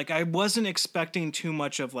 So like I wasn't expecting too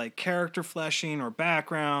much of like character fleshing or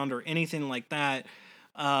background or anything like that.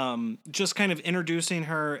 Just kind of introducing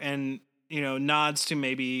her and, you know, nods to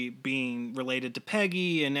maybe being related to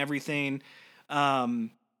Peggy and everything. And,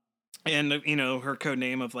 you know, her code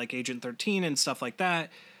name of like Agent 13 and stuff like that.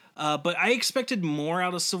 But I expected more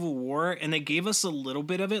out of Civil War, and they gave us a little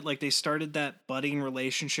bit of it. Like they started that budding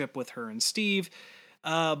relationship with her and Steve.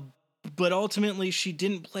 But ultimately she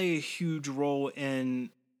didn't play a huge role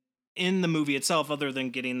in the movie itself, other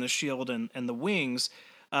than getting the shield and the wings.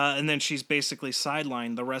 And then she's basically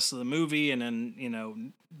sidelined the rest of the movie, and then, you know,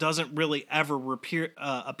 doesn't really ever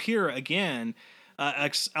appear again,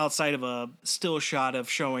 outside of a still shot of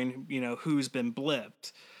showing, you know, who's been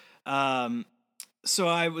blipped. So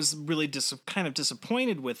I was really kind of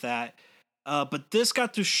disappointed with that. But this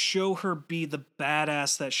got to show her be the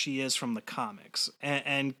badass that she is from the comics,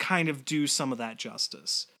 and kind of do some of that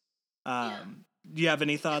justice. Do you have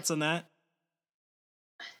any thoughts on that?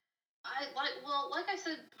 Like I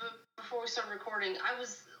said before we started recording,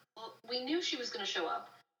 we knew she was going to show up.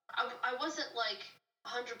 I wasn't like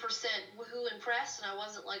 100% woohoo impressed, and I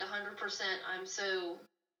wasn't like 100% I'm so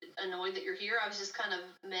annoyed that you're here. I was just kind of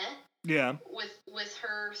meh. Yeah. With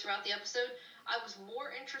her throughout the episode. I was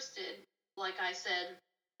more interested, like I said,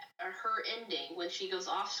 her ending when she goes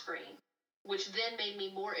off screen, which then made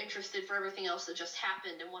me more interested for everything else that just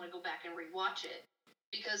happened and want to go back and rewatch it.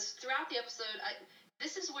 Because throughout the episode,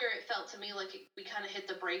 this is where it felt to me like we kind of hit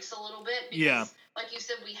the brakes a little bit. Because, like you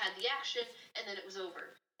said, we had the action, and then it was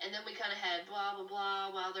over. And then we kind of had blah, blah,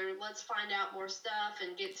 blah, let's find out more stuff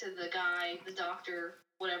and get to the guy, the doctor,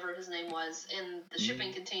 whatever his name was, in the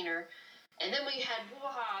shipping container. And then we had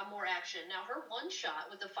more action. Now, her one shot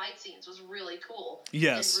with the fight scenes was really cool.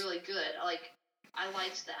 Yes. And really good. I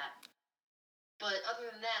liked that. But other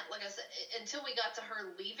than that, like I said, until we got to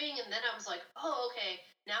her leaving, and then I was like, oh, okay,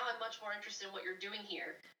 now I'm much more interested in what you're doing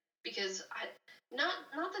here. Because not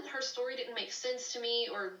that her story didn't make sense to me,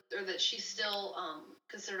 or that she's still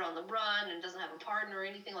considered on the run and doesn't have a partner or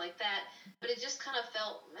anything like that, but it just kind of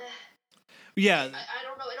felt meh. Yeah. I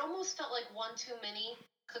don't know. It almost felt like one too many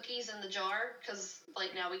cookies in the jar, because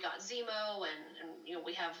like now we got Zemo and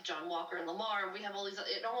we have John Walker and Lamar, and we have all these.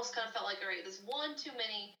 It almost kind of felt like, all right, there's one too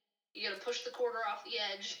many. You got to push the quarter off the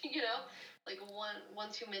edge, like one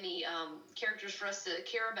too many characters for us to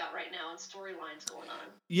care about right now and storylines going on.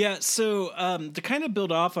 Yeah, so to kind of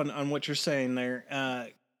build off on what you're saying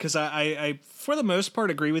there, because I for the most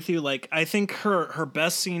part agree with you. Like, I think her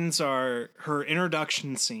best scenes are her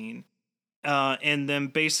introduction scene, and then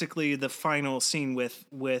basically the final scene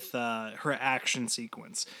with her action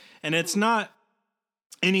sequence. And it's not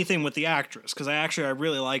anything with the actress, because I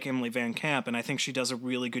really like Emily Van Camp, and I think she does a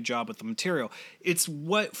really good job with the material. It's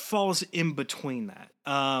what falls in between that.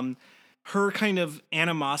 Her kind of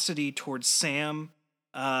animosity towards Sam,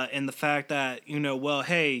 and the fact that,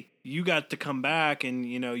 hey, you got to come back, and,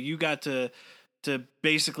 you got to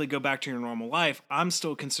basically go back to your normal life. I'm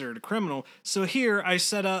still considered a criminal. So here I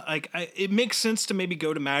set up, it makes sense to maybe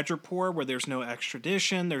go to Madripoor, where there's no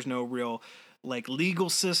extradition, there's no real legal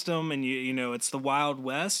system, and it's the Wild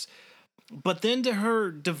West. But then to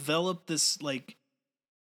her develop this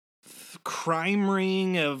crime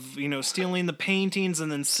ring of stealing the paintings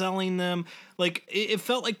and then selling them, it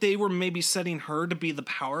felt like they were maybe setting her to be the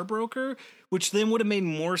power broker, which then would have made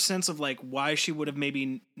more sense of why she would have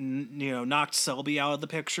maybe knocked Selby out of the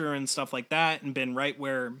picture and stuff like that, and been right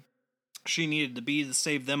where she needed to be to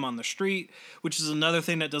save them on the street, which is another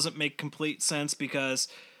thing that doesn't make complete sense, because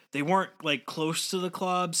they weren't close to the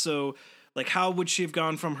club. So how would she have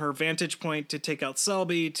gone from her vantage point to take out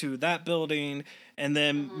Selby to that building, and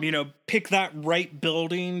then, pick that right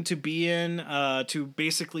building to be in, to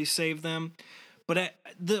basically save them? But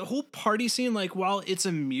the whole party scene, while it's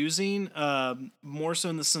amusing, more so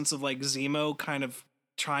in the sense of Zemo kind of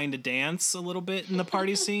trying to dance a little bit in the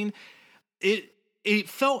party scene, it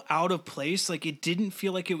felt out of place. It didn't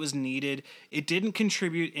feel like it was needed. It didn't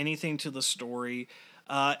contribute anything to the story.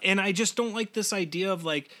 And I just don't like this idea of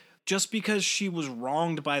just because she was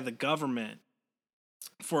wronged by the government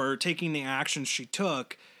for taking the actions she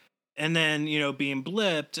took, and then, being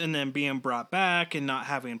blipped and then being brought back and not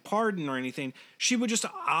having pardon or anything, she would just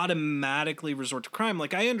automatically resort to crime.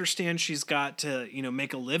 I understand she's got to,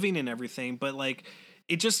 make a living and everything, but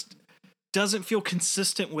it just doesn't feel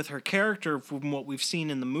consistent with her character from what we've seen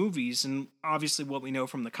in the movies and obviously what we know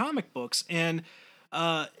from the comic books. And,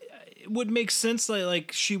 it would make sense that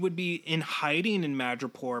she would be in hiding in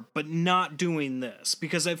Madripoor, but not doing this,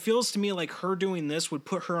 because it feels to me like her doing this would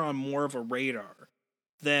put her on more of a radar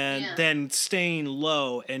than staying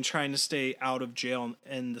low and trying to stay out of jail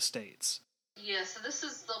in the States. Yeah, so this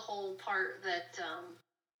is the whole part that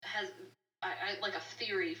has I a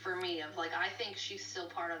theory for me of I think she's still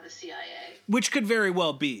part of the CIA, which could very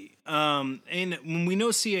well be. And when we know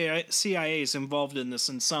CIA is involved in this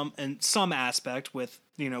in some aspect with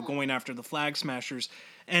going after the Flag Smashers,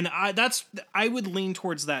 and I would lean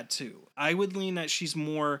towards that too. I would lean that she's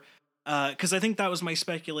more, because I think that was my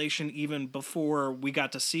speculation even before we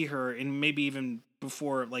got to see her, and maybe even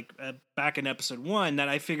before back in episode 1, that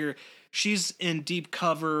I figure she's in deep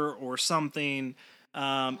cover or something.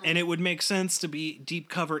 And it would make sense to be deep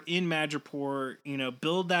cover in Madripoor,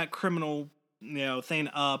 build that criminal, thing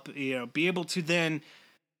up, be able to then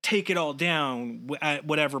take it all down at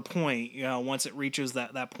whatever point, once it reaches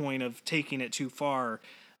that point of taking it too far,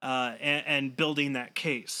 and building that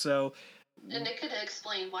case. So, and it could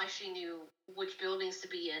explain why she knew which buildings to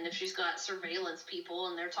be in. If she's got surveillance people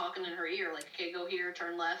and they're talking in her ear, okay, go here,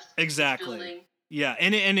 turn left. Exactly. Yeah,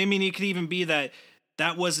 and I mean, it could even be that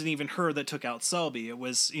wasn't even her that took out Selby. It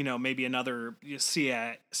was, you know, maybe another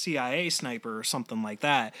CIA sniper or something like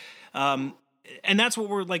that. And that's what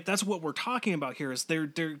we're talking about here is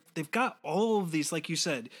they've got all of these, like you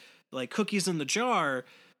said, like cookies in the jar,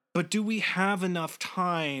 but do we have enough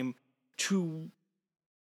time to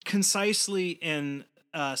concisely and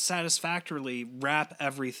satisfactorily wrap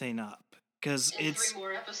everything up? Because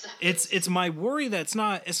it's my worry that's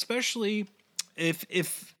not, especially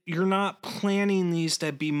if you're not planning these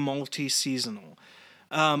to be multi-seasonal,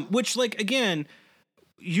 which, like, again,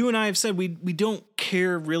 you and I have said we don't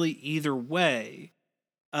care really either way.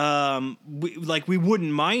 We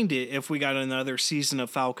wouldn't mind it if we got another season of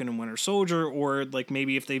Falcon and Winter Soldier, or like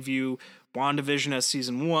maybe if they view WandaVision as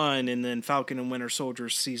season 1 and then Falcon and Winter Soldier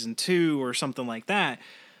season 2 or something like that.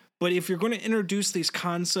 But if you're going to introduce these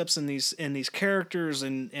concepts and these characters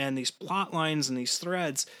and these plot lines and these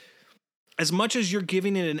threads, as much as you're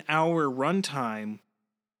giving it an hour runtime,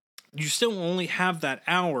 you still only have that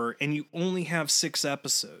hour and you only have 6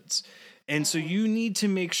 episodes. And so you need to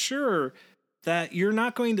make sure that you're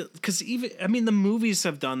not going to, because even, I mean, the movies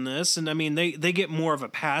have done this, and I mean, they get more of a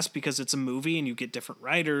pass because it's a movie and you get different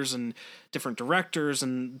writers and different directors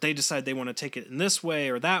and they decide they want to take it in this way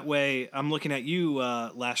or that way. I'm looking at you,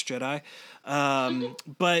 Last Jedi.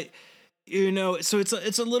 But, you know, so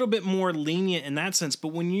it's a little bit more lenient in that sense. But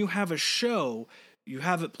when you have a show, you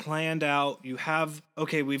have it planned out. You have,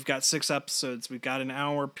 okay, we've got 6 episodes. We've got an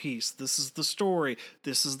hour piece. This is the story.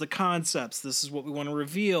 This is the concepts. This is what we want to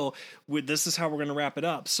reveal. This is how we're going to wrap it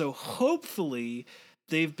up. So hopefully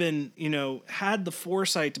they've been, you know, had the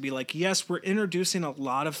foresight to be like, yes, we're introducing a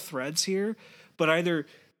lot of threads here, but either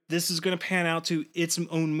this is going to pan out to its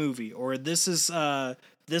own movie, or this is going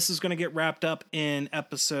to get wrapped up in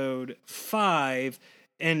episode 5,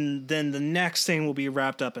 and then the next thing will be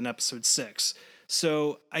wrapped up in episode 6.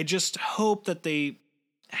 So I just hope that they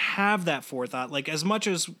have that forethought. Like, as much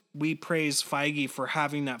as we praise Feige for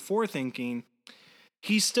having that forethinking,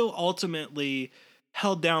 he's still ultimately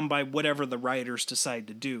held down by whatever the writers decide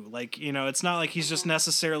to do. Like, you know, it's not like he's just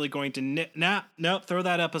necessarily going to nope, throw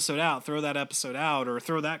that episode out, or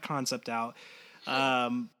throw that concept out.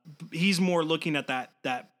 He's more looking at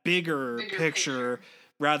that bigger picture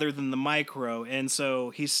rather than the micro. And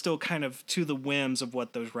so he's still kind of to the whims of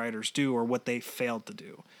what those writers do or what they failed to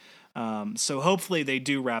do. So hopefully they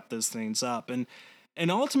do wrap those things up. And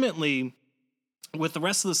ultimately, with the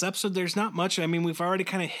rest of this episode, there's not much. I mean, we've already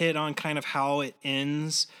kind of hit on kind of how it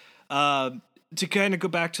ends. To kind of go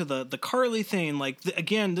back to the Carly thing, like,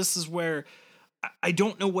 again, this is where I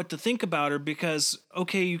don't know what to think about her, because,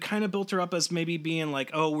 okay, you kind of built her up as maybe being like,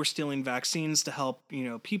 oh, we're stealing vaccines to help, you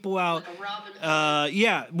know, people out. Like a Robin Hood.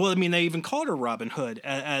 Yeah. Well, I mean, they even called her Robin Hood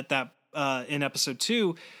at that, in episode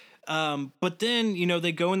 2. But then, you know,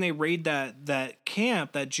 they go and they raid that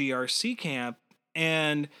camp, that GRC camp,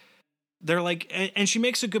 and they're like, and she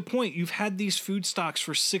makes a good point. You've had these food stocks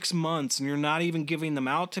for 6 months and you're not even giving them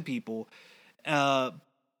out to people.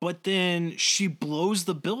 But then she blows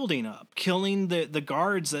the building up, killing the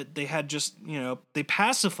guards that they had just, you know, they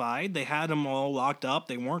pacified. They had them all locked up.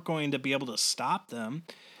 They weren't going to be able to stop them.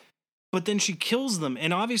 But then she kills them,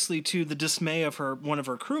 and obviously to the dismay of one of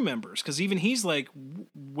her crew members, because even he's like,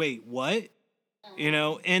 wait, what? You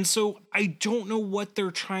know? And so I don't know what they're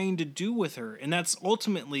trying to do with her. And that's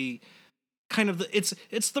ultimately kind of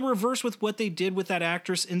it's the reverse with what they did with that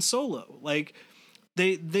actress in Solo. Like,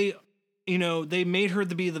 they you know, they made her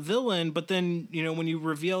to be the villain, but then, you know, when you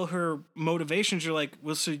reveal her motivations, you're like,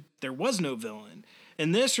 well, so there was no villain.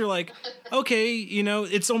 In this, you're like, okay, you know,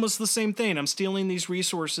 it's almost the same thing. I'm stealing these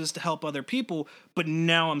resources to help other people, but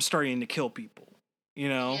now I'm starting to kill people, you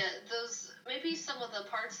know? Yeah, maybe some of the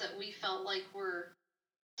parts that we felt like were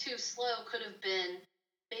too slow could have been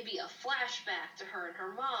maybe a flashback to her and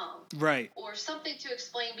her mom. Right. Or something to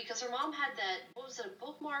explain, because her mom had that, what was it, a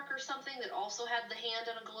bookmark or something that also had the hand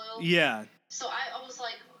and a globe? Yeah. So I was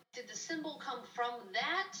like, did the symbol come from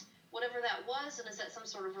that, whatever that was, and is that some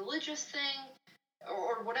sort of religious thing,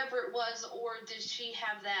 or whatever it was, or did she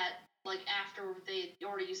have that, like, after they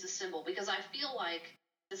already used the symbol? Because I feel like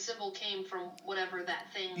the symbol came from whatever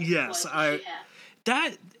that thing was that she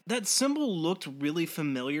had. That symbol looked really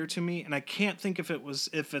familiar to me, and I can't think if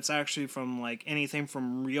it's actually from, like, anything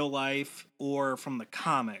from real life or from the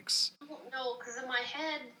comics. I don't know, because in my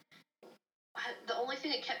head, the only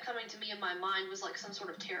thing that kept coming to me in my mind was like some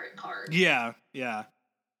sort of tarot card. Yeah.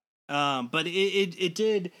 But it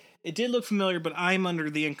did look familiar, but I'm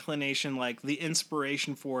under the inclination, like, the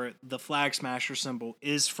inspiration for it, the Flag Smasher symbol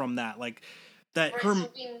is from that. Like, that right, her so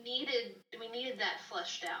we needed that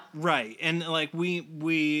fleshed out. right, and like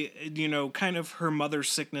we you know, kind of her mother's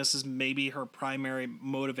sickness is maybe her primary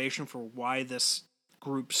motivation for why this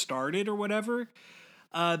group started or whatever.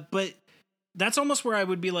 But that's almost where I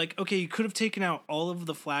would be like, okay, you could have taken out all of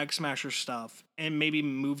the Flag Smasher stuff and maybe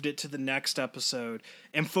moved it to the next episode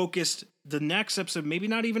and focused the next episode maybe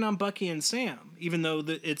not even on Bucky and Sam, even though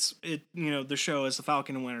the show is the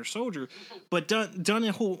Falcon and Winter Soldier, but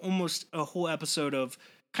done almost a whole episode of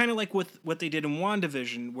kind of like with what they did in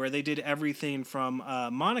WandaVision, where they did everything from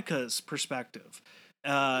Monica's perspective.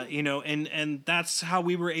 And that's how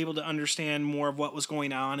we were able to understand more of what was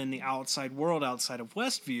going on in the outside world outside of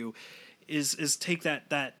Westview. Is take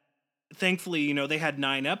that thankfully, you know, they had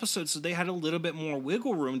 9 episodes, so they had a little bit more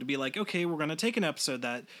wiggle room to be like, okay, we're going to take an episode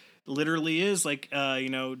that literally is like,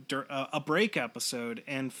 a break episode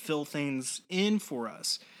and fill things in for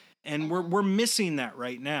us. And we're missing that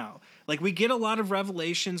right now. Like, we get a lot of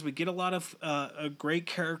revelations, we get a lot of great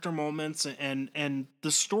character moments, and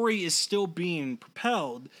the story is still being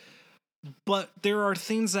propelled. But there are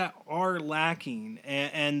things that are lacking,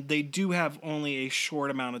 and they do have only a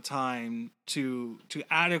short amount of time to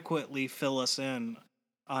adequately fill us in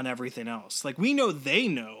on everything else. Like, we know they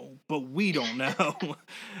know, but we don't know.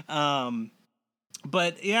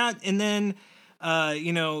 But yeah, and then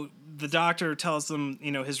the doctor tells them,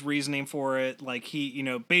 you know, his reasoning for it. Like, he, you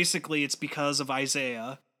know, basically it's because of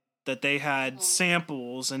Isaiah that they had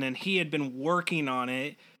samples, and then he had been working on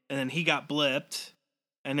it, and then he got blipped.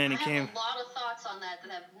 And then I have a lot of thoughts on that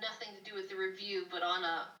have nothing to do with the review, but on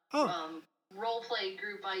a role play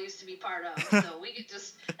group I used to be part of. So we could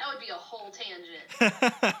that would be a whole tangent.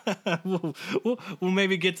 we'll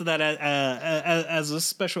maybe get to that as a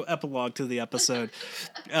special epilogue to the episode.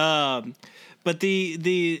 But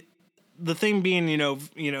the thing being, you know,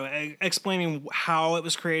 explaining how it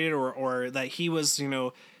was created, or that he was, you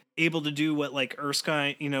know, able to do what like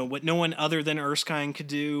Erskine, you know, what no one other than Erskine could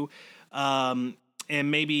do. And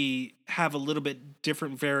maybe have a little bit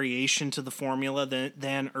different variation to the formula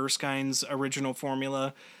than Erskine's original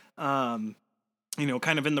formula. You know,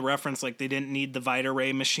 kind of in the reference, like they didn't need the Vita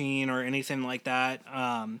Ray machine or anything like that.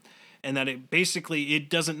 And that it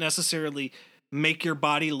doesn't necessarily make your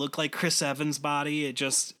body look like Chris Evans' body.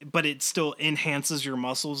 But it still enhances your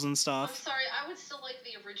muscles and stuff. I'm sorry, I would still like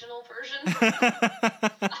the original version.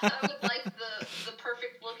 I would like the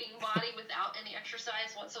perfect looking body without any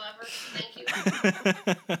exercise whatsoever. Thank you.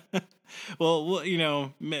 Well, you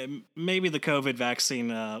know, maybe the COVID vaccine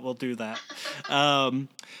will do that.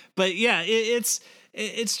 But yeah, it's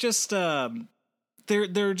just there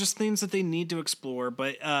are just things that they need to explore,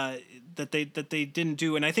 but that they didn't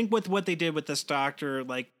do. And I think with what they did with this doctor,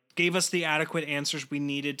 like, gave us the adequate answers we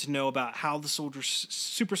needed to know about how the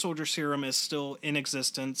super soldier serum is still in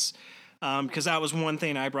existence. Because that was one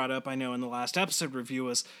thing I brought up, I know, in the last episode review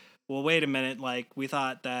was, well, wait a minute, like, we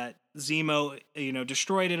thought that Zemo, you know,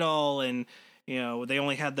 destroyed it all, and, you know, they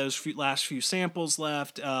only had those last few samples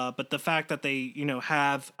left, but the fact that they, you know,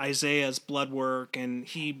 have Isaiah's blood work, and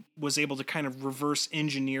he was able to kind of reverse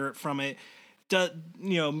engineer it from it,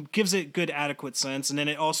 gives it good, adequate sense, and then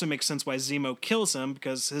it also makes sense why Zemo kills him,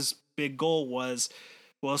 because his big goal was,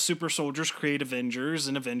 well, super soldiers create Avengers,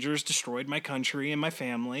 and Avengers destroyed my country and my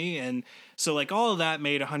family. And so, like, all of that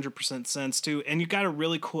made 100% sense too. And you got a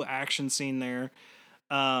really cool action scene there.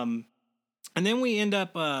 And then we end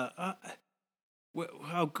up, oh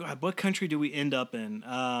God, what country do we end up in?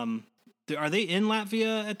 Are they in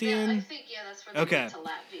Latvia at the end? I think, that's where they went to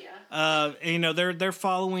Latvia. And, you know, they're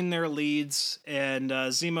following their leads, and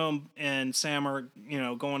Zemo and Sam are, you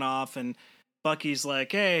know, going off, and Bucky's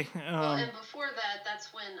like, hey. And before that,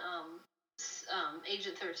 that's when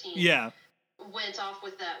Agent 13 went off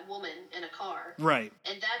with that woman in a car. Right.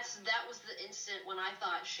 And that was the instant when I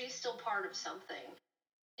thought, she's still part of something.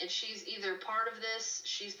 And she's either part of this,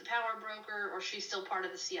 she's the power broker, or she's still part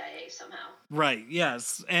of the CIA somehow. Right,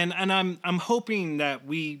 yes. And I'm hoping that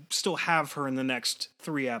we still have her in the next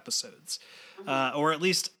 3 episodes. Or at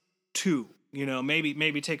least 2. You know,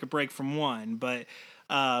 maybe take a break from 1, but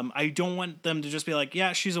I don't want them to just be like,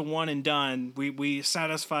 yeah, she's a one and done. We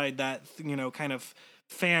satisfied that, you know, kind of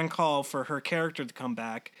fan call for her character to come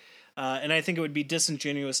back. And I think it would be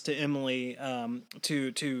disingenuous to Emily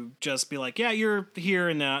to just be like, yeah, you're here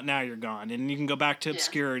and now you're gone. And you can go back to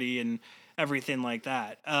obscurity and everything like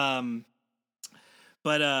that.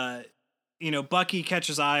 But you know, Bucky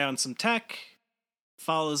catches eye on some tech,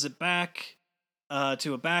 follows it back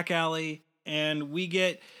to a back alley, and we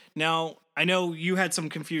get... Now, I know you had some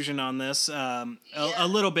confusion on this a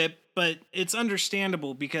little bit, but it's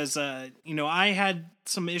understandable because, you know, I had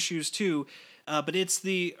some issues too. but it's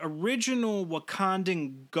the original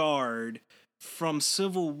Wakandan guard from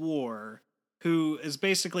Civil War who is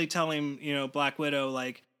basically telling, Black Widow,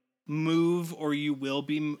 like, move or you will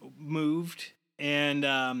be moved. And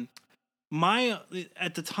at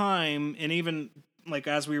the time, and even like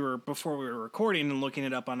before we were recording and looking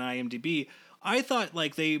it up on IMDb, I thought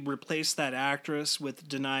like they replaced that actress with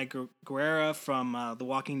Denai Guerra from The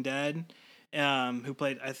Walking Dead, who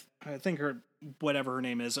played I think whatever her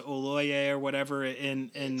name is, Oloye or whatever,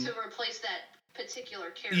 in to replace that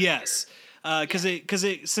particular character. Yes. Because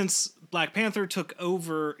since Black Panther took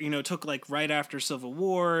over, took like right after Civil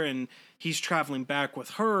War, and he's traveling back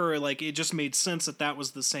with her, like it just made sense that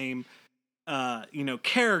was the same,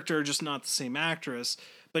 character, just not the same actress.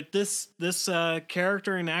 But this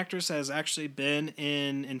character and actress has actually been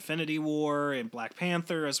in Infinity War and Black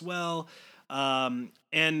Panther as well.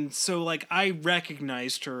 And so like I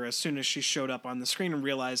recognized her as soon as she showed up on the screen and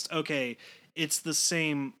realized, okay, it's the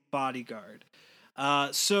same bodyguard.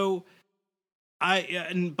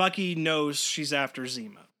 And Bucky knows she's after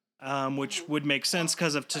Zemo, which would make sense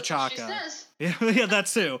because of T'Chaka. Yeah,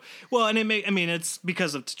 that's too. Well, and it's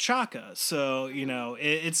because of T'Chaka. So,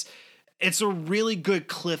 it's a really good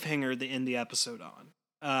cliffhanger to end the episode on.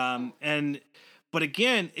 But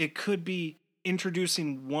again, it could be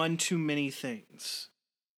introducing one too many things.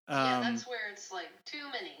 That's where it's like too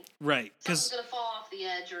many. Right. Something's going to fall off the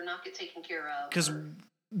edge or not get taken care of. Because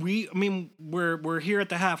we're here at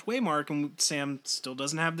the halfway mark, and Sam still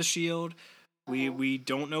doesn't have the shield. We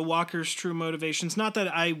don't know Walker's true motivations. Not that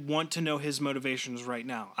I want to know his motivations right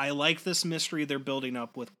now. I like this mystery they're building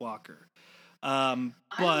up with Walker. I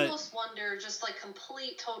almost wonder, just like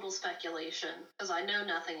complete total speculation, because I know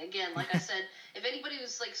nothing. Again, like I said, if anybody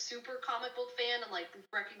who's like super comic book fan and like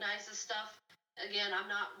recognizes stuff, again, I'm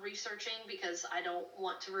not researching because I don't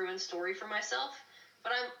want to ruin story for myself.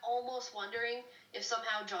 But I'm almost wondering if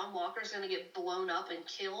somehow John Walker's going to get blown up and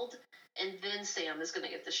killed, and then Sam is going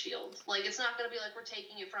to get the shield. Like, it's not going to be like we're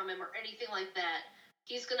taking it from him or anything like that.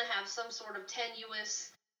 He's going to have some sort of tenuous,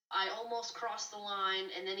 I almost crossed the line,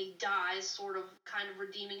 and then he dies, sort of kind of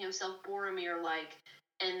redeeming himself Boromir-like,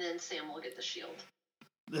 and then Sam will get the shield.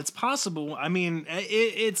 It's possible. I mean,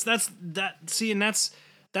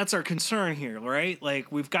 that's our concern here, right?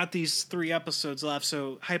 Like, we've got these 3 episodes left,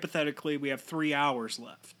 so hypothetically we have 3 hours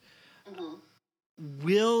left. Mm-hmm.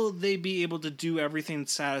 Will they be able to do everything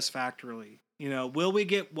satisfactorily? Will we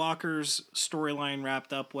get Walker's storyline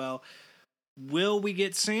wrapped up well? Will we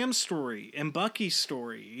get Sam's story and Bucky's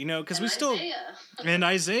story? Because we still... and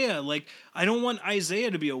Isaiah. Like, I don't want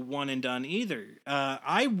Isaiah to be a one and done either.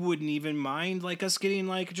 I wouldn't even mind, like, us getting,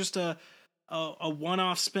 like, just a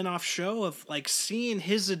one-off spin-off show of like seeing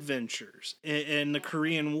his adventures in the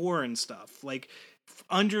Korean War and stuff, like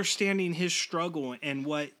understanding his struggle and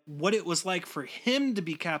what it was like for him to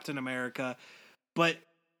be Captain America, but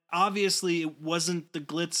obviously it wasn't the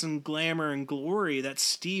glitz and glamour and glory that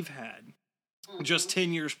Steve had just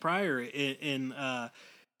 10 years prior in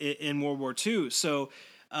World War II. So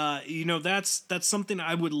that's something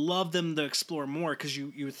I would love them to explore more, because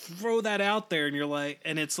you throw that out there and you're like,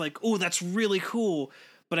 and it's like, oh, that's really cool,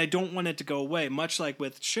 but I don't want it to go away. Much like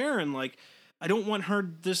with Sharon, like I don't want her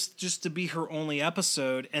this just to be her only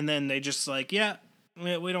episode, and then they just like, yeah,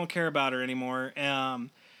 we don't care about her anymore. And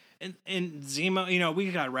Zemo,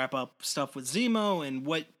 we got to wrap up stuff with Zemo and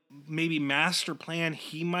what maybe master plan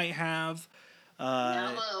he might have.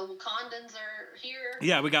 Now the Wakandans are here.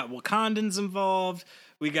 Yeah, we got Wakandans involved.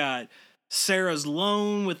 We got Sarah's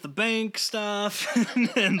loan with the bank stuff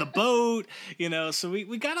and the boat, so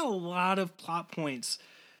we got a lot of plot points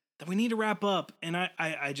that we need to wrap up. And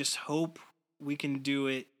I just hope we can do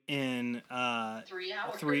it in 3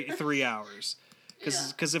 hours. 3 hours.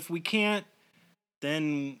 Because if we can't,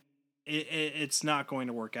 then it's not going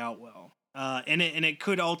to work out well. And it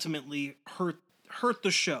could ultimately hurt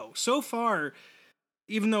the show. So far,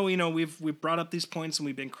 even though, we've brought up these points and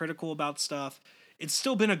we've been critical about stuff, it's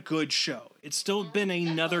still been a good show. It's still been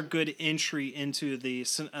another good entry into the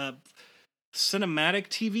cinematic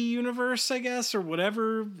TV universe, I guess, or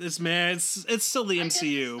whatever. It's still the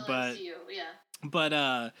MCU, but MCU, yeah.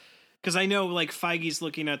 But because I know like Feige's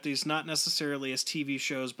looking at these not necessarily as TV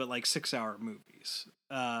shows, but like 6-hour movies.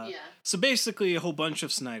 So basically a whole bunch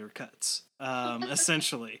of Snyder cuts,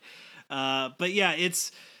 essentially. But yeah,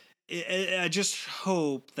 I just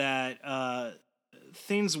hope that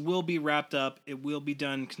things will be wrapped up. It will be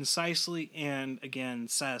done concisely and, again,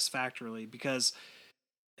 satisfactorily, because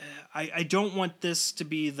I don't want this to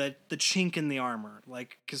be the chink in the armor.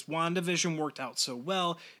 Like, because WandaVision worked out so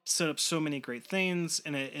well, set up so many great things,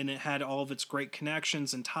 and it had all of its great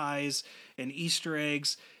connections and ties and Easter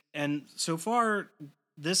eggs. and so far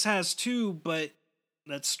this has too, but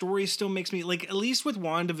that story still makes me like, at least with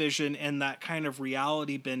WandaVision and that kind of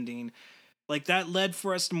reality bending, like that led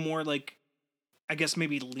for us to more like, I guess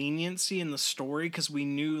maybe leniency in the story, because we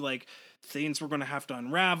knew like things were going to have to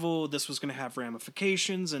unravel. This was going to have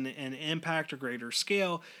ramifications and impact or greater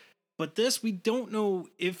scale. But this, we don't know.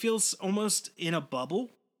 It feels almost in a bubble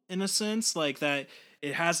in a sense, like that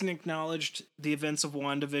it hasn't acknowledged the events of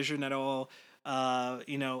WandaVision at all.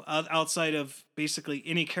 Outside of basically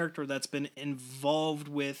any character that's been involved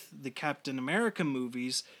with the Captain America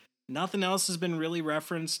movies, nothing else has been really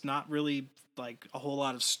referenced. Not really like a whole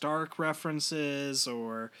lot of Stark references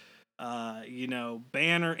or,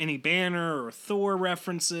 Banner or Thor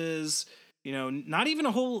references. Not even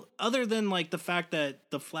a whole, other than like the fact that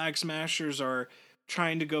the Flag Smashers are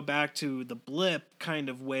trying to go back to the blip kind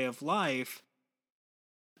of way of life.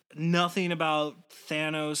 Nothing about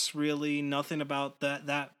Thanos, really. Nothing about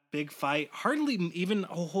that big fight. Hardly even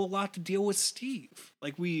a whole lot to deal with Steve.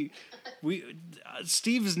 Like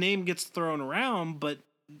Steve's name gets thrown around, but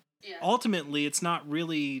ultimately it's not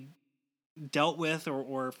really dealt with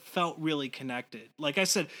or felt really connected. Like I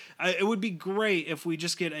said, it would be great if we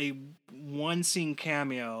just get a one scene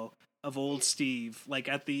cameo of old Steve, like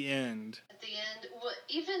at the end. Well,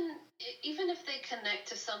 even if they connect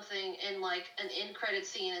to something in like an end credit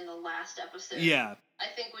scene in the last episode, I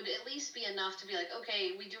think would at least be enough to be like,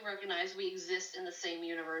 okay, we do recognize we exist in the same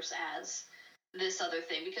universe as this other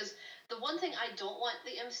thing. Because the one thing I don't want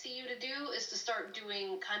the MCU to do is to start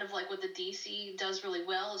doing kind of like what the DC does really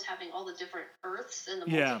well, is having all the different Earths in the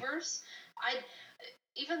multiverse.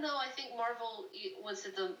 Even though I think Marvel was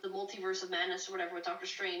at the Multiverse of Madness or whatever with Doctor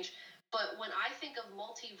Strange, but when I think of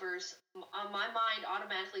multiverse, my mind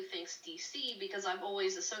automatically thinks DC, because I've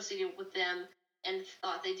always associated with them and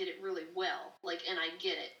thought they did it really well. Like, and I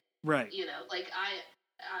get it. Right. Like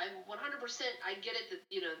I'm 100%, I get it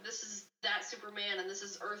that, this is that Superman and this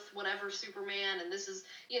is Earth whatever Superman and this is,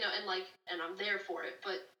 and I'm there for it.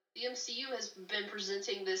 But the MCU has been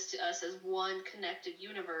presenting this to us as one connected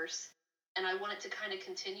universe, and I want it to kind of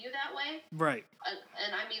continue that way. Right.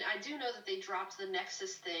 And I mean, I do know that they dropped the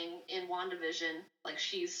Nexus thing in WandaVision. Like,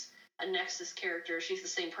 she's a Nexus character. She's the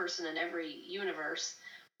same person in every universe.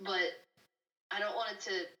 But I don't want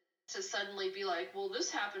it to suddenly be like, well, this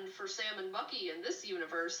happened for Sam and Bucky in this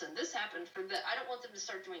universe, and this happened for that. I don't want them to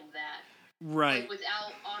start doing that. Right. Like,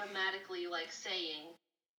 without automatically, like, saying,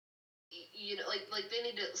 like they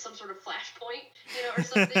need some sort of flashpoint, or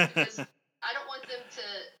something, because I don't want them to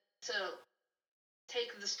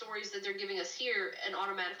take the stories that they're giving us here and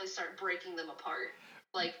automatically start breaking them apart.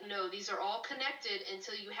 Like, no, these are all connected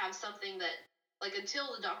until you have something that, like,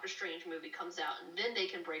 until the Doctor Strange movie comes out, and then they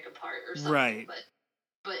can break apart or something. Right.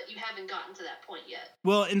 But you haven't gotten to that point yet.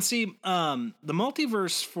 Well, and see, the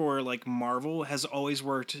multiverse for like Marvel has always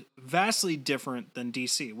worked vastly different than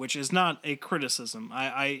DC, which is not a criticism.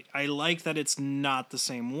 I like that it's not the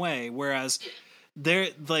same way. Whereas there,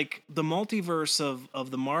 like the multiverse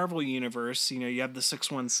of the Marvel universe, you have the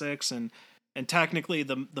 616, and technically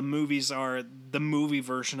the movies are the movie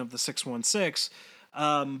version of the 616.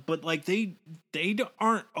 But like they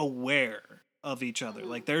aren't aware of each other.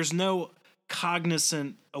 Like, there's no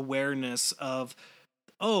cognizant awareness of,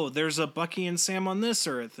 oh, there's a Bucky and Sam on this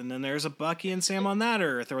Earth, and then there's a Bucky and Sam on that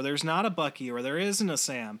Earth, or there's not a Bucky, or there isn't a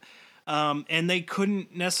Sam. And they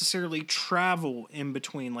couldn't necessarily travel in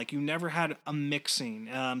between. Like, you never had a mixing.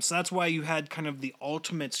 So that's why you had kind of the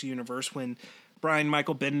Ultimates universe when Brian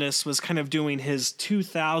Michael Bendis was kind of doing his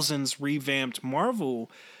 2000s revamped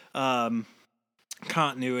Marvel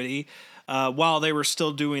continuity, while they were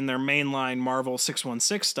still doing their mainline Marvel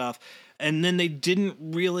 616 stuff. And then they didn't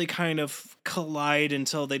really kind of collide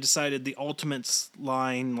until they decided the Ultimates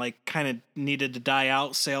line like kind of needed to die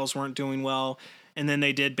out. Sales weren't doing well. And then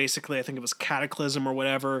they did basically, I think it was Cataclysm or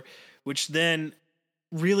whatever, which then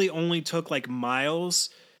really only took like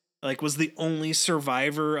Miles, like was the only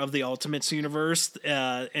survivor of the Ultimates universe,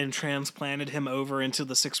 and transplanted him over into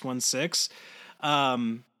the 616.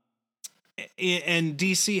 And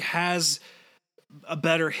DC has a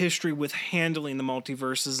better history with handling the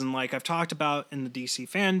multiverses, and like I've talked about in the DC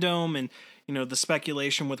fandom, and the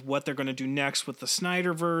speculation with what they're going to do next with the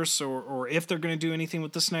Snyderverse, or if they're going to do anything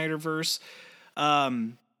with the Snyderverse,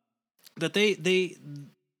 that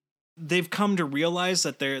they've come to realize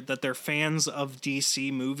that they're fans of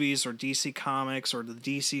DC movies or DC comics or the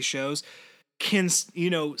DC shows can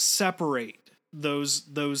separate those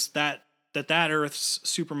that Earth's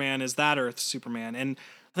Superman is that Earth's Superman. And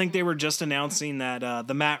I think they were just announcing that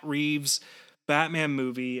the Matt Reeves Batman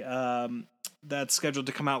movie that's scheduled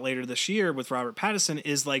to come out later this year with Robert Pattinson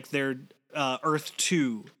is like they're Earth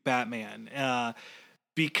 2 Batman,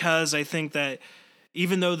 because I think that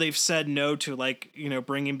even though they've said no to, like, you know,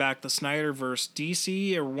 bringing back the Snyderverse,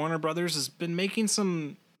 DC or Warner Brothers has been making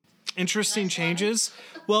some interesting changes.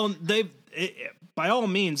 Well, by all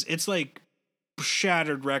means, it's like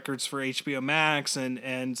shattered records for HBO Max, and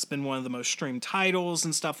it's been one of the most streamed titles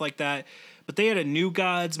and stuff like that. But they had a New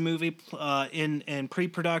Gods movie in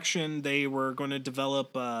pre-production. They were going to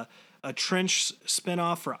develop a Trench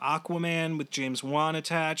spinoff for Aquaman with James Wan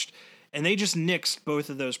attached, and they just nixed both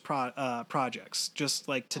of those projects just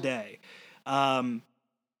like today. And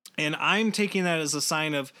I'm taking that as a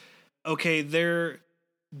sign of, okay, they're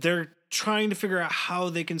trying to figure out how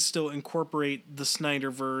they can still incorporate the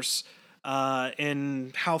Snyderverse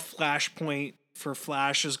and how Flashpoint for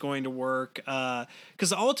Flash is going to work,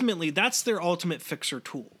 because ultimately that's their ultimate fixer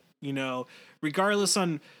tool, you know, regardless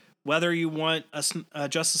on whether you want a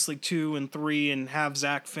Justice League 2 and 3 and have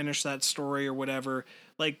Zack finish that story or whatever.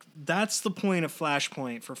 Like, that's the point of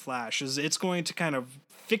Flashpoint for Flash, is it's going to kind of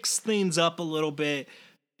fix things up a little bit,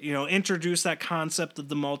 you know, introduce that concept of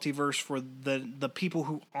the multiverse for the people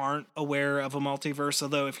who aren't aware of a multiverse,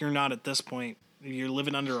 although if you're not at this point, you're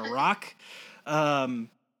living under a rock.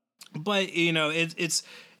 But, you know, it's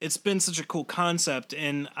been such a cool concept,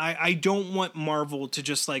 and I don't want Marvel to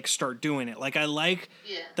just, like, start doing it. Like, I like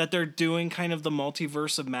that they're doing kind of the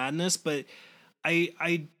multiverse of madness, but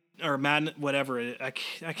or madness, whatever. I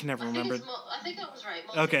can never remember. I think that was right.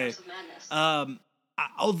 Multiverse okay. of Madness.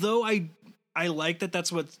 Although I like that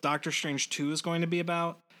that's what Doctor Strange 2 is going to be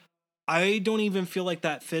about, I don't even feel like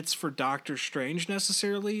that fits for Doctor Strange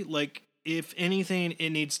necessarily. Like, if anything,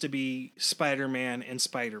 it needs to be Spider-Man and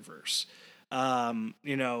Spider-Verse.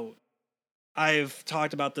 You know, I've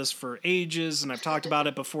talked about this for ages, and I've talked about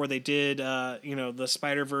it before they did, you know, the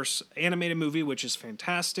Spider-Verse animated movie, which is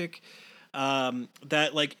fantastic. That,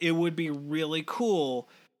 like, it would be really cool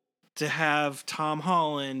to have Tom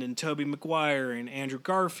Holland and Tobey Maguire and Andrew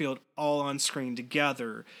Garfield all on screen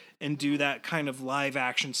together and do that kind of live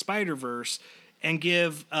action Spider-Verse, and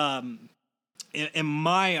give, in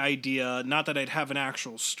my idea, not that I'd have an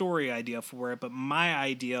actual story idea for it, but my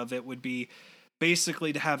idea of it would be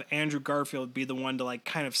basically to have Andrew Garfield be the one to, like,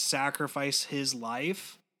 kind of sacrifice his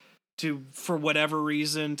life for whatever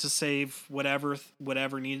reason, to save whatever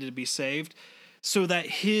needed to be saved, so that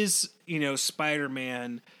his, you know,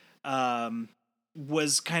 Spider-Man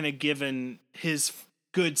was kind of given his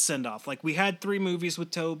good send-off. Like, we had 3 movies with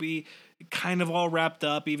Tobey, kind of all wrapped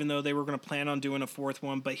up, even though they were going to plan on doing a 4th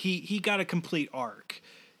one, but he got a complete arc,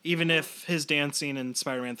 even if his dancing in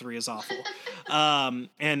Spider-Man 3 is awful.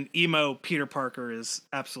 And emo Peter Parker is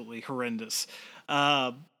absolutely horrendous.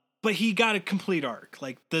 But he got a complete arc.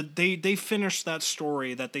 Like, they finished that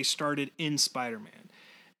story that they started in Spider-Man.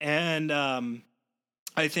 And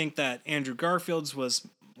I think that Andrew Garfield's was,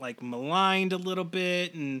 like, maligned a little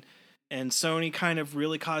bit, and Sony kind of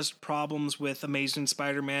really caused problems with Amazing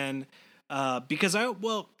Spider-Man, because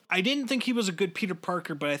I didn't think he was a good Peter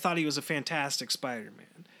Parker, but I thought he was a fantastic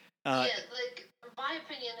Spider-Man. Like, my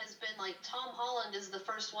opinion has been, like, Tom Holland is the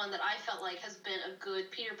first one that I felt like has been a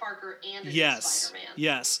good Peter Parker and a good Spider-Man.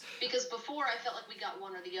 Yes. Because before I felt like we got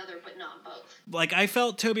one or the other, but not both. Like, I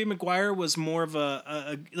felt Tobey Maguire was more of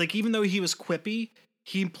a like, even though he was quippy,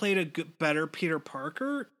 he played a better Peter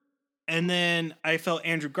Parker. And then I felt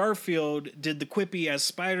Andrew Garfield did the quippy as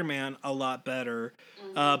Spider-Man a lot better,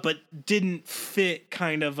 but didn't fit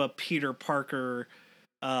kind of a Peter Parker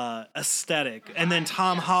aesthetic. And then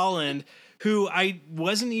Tom Holland, who I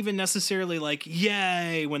wasn't even necessarily like,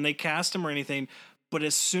 yay, when they cast him or anything, but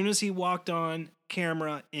as soon as he walked on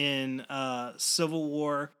camera in Civil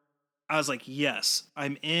War, I was like, yes,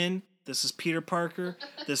 I'm in. This is Peter Parker.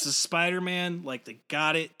 This is Spider-Man. Like, they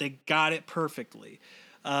got it perfectly.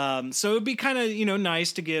 So it'd be kind of, you know,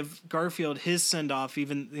 nice to give Garfield his send off,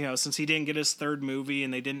 even, you know, since he didn't get his 3rd movie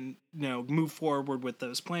and they didn't, you know, move forward with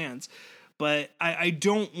those plans. But I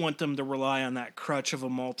don't want them to rely on that crutch of a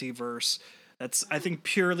multiverse. That's, I think,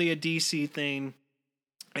 purely a DC thing.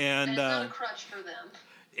 And not a crutch for them.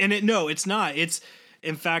 And it's not.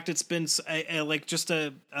 In fact, it's been like just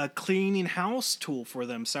a cleaning house tool for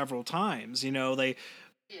them several times. You know, they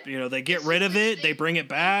get rid of it, they bring it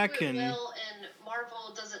back, and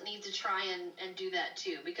Marvel doesn't need to try and do that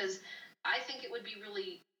too, because I think it would be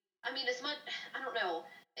really, I mean, as much, I don't know,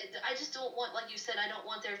 I just don't want, like you said, I don't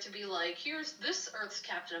want there to be like, here's this Earth's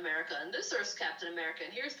Captain America, and this Earth's Captain America,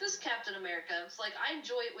 and here's this Captain America. It's like, I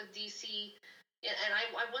enjoy it with DC, and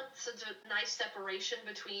I want such a nice separation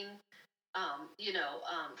between,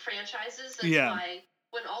 franchises. That's why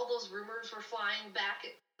when all those rumors were flying back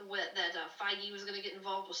that Feige was going to get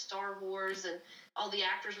involved with Star Wars and all the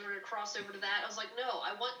actors were going to cross over to that. I was like, no,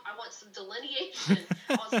 I want some delineation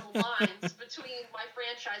on some lines between my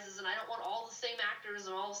franchises, and I don't want all the same actors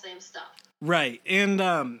and all the same stuff. Right. And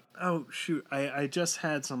oh shoot, I just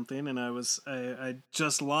had something and I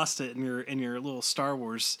just lost it in your little Star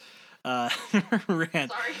Wars rant.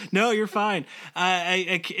 Sorry. No, you're fine.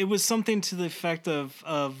 It was something to the effect of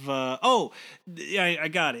I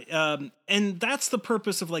got it. And that's the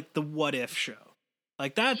purpose of like the What If show.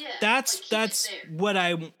 Like that's what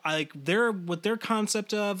I like. What their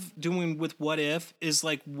concept of doing with What If is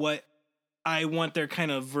like what I want their kind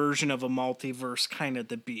of version of a multiverse kind of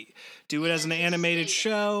to be. Do it as an animated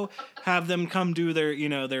show, have them come do their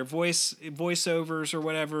voiceovers or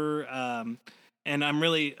whatever. And I'm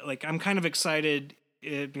really I'm kind of excited,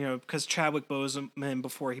 because Chadwick Boseman,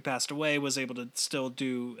 before he passed away, was able to still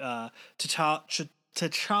do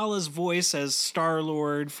T'Challa's voice as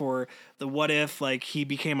Star-Lord for the What If, like he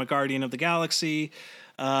became a Guardian of the Galaxy.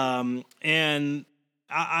 And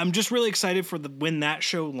I'm just really excited for when that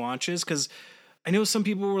show launches, because I know some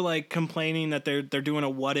people were like complaining that they're doing a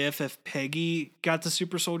What If Peggy got the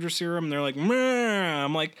super soldier serum, and they're like, meh.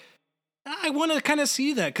 I'm like, I want to kind of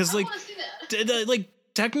see that, because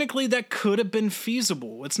technically that could have been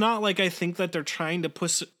feasible. It's not like I think that they're trying to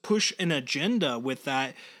push an agenda with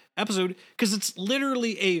that episode, because it's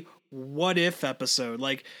literally a what if episode.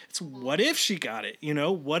 Like, it's what if she got it,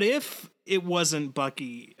 what if it wasn't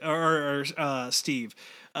Bucky or Steve.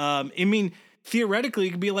 I mean, theoretically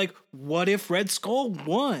it could be like, what if Red Skull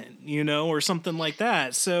won, or something like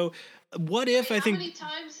that. So what if how many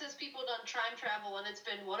times has people done time travel and it's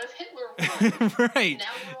been what if Hitler won? Right.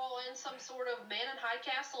 Now we're all in some sort of Man in High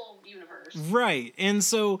Castle universe. Right. And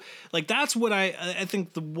so that's what I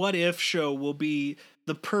think the What If show will be,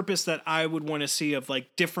 the purpose that I would want to see of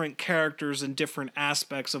different characters and different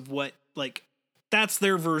aspects of what that's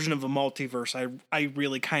their version of a multiverse. I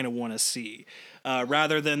really kind of want to see,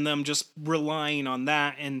 rather than them just relying on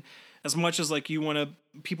that. And as much as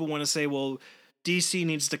people want to say, well, DC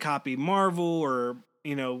needs to copy Marvel or,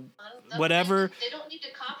 whatever. They don't need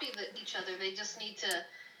to copy each other. They just need to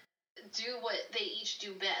do what they each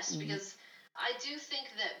do best. Because I do think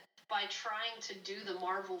that by trying to do the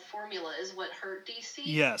Marvel formula is what hurt DC.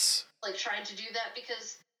 Yes. Trying to do that,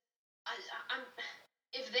 because I'm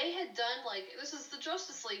if they had done this is the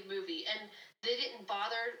Justice League movie and they didn't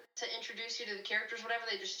bother to introduce you to the characters, whatever,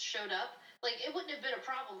 they just showed up, it wouldn't have been a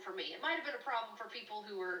problem for me. It might have been a problem for people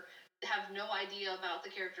who have no idea about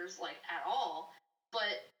the characters at all.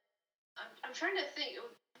 But I'm trying to think,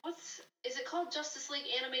 is it called Justice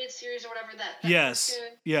League animated series or whatever that yes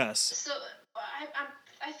cartoon? Yes. So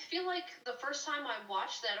I feel like the first time I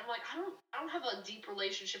watched that, I'm like, I don't have a deep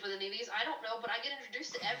relationship with any of these. I don't know, but I get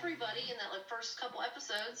introduced to everybody in that first couple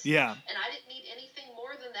episodes. Yeah. And I didn't need anything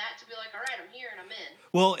more than that to be like, all right, I'm here and I'm in.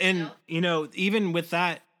 Well, and even with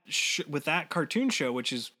that with that cartoon show,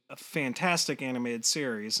 which is a fantastic animated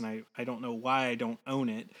series, and I don't know why I don't own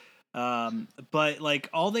it, but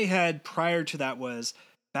all they had prior to that was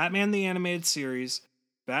Batman the Animated Series,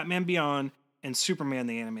 Batman Beyond, and Superman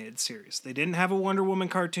the Animated Series. They didn't have a Wonder Woman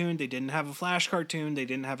cartoon, they didn't have a Flash cartoon, they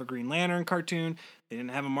didn't have a Green Lantern cartoon, they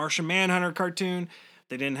didn't have a Martian Manhunter cartoon,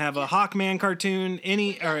 they didn't have a Hawkman cartoon,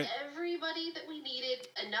 everybody that we needed,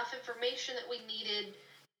 enough information that we needed,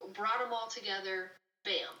 brought them all together,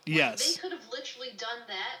 bam. Yes. They could have literally done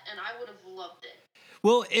that, and I would have loved it.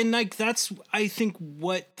 Well, and that's, I think,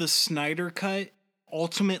 what the Snyder Cut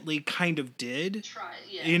ultimately kind of did.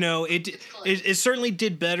 It certainly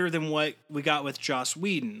did better than what we got with Joss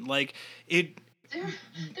Whedon. There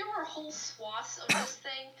were whole swaths of this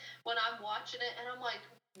thing when I'm watching it, and I'm like,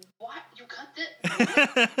 what? You cut that?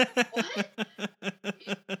 What?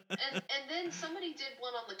 And then somebody did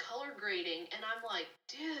one on the color grading, and I'm like,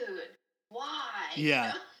 dude, why?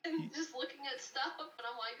 Yeah. And just looking at stuff, and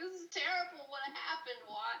I'm like, this is terrible. What happened?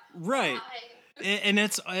 Why? Right. Why?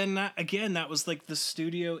 Again, that was the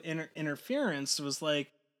studio interference was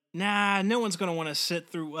nah, no one's going to want to sit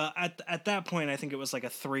through, at that point, I think it was a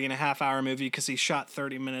 3.5 hour movie, because he shot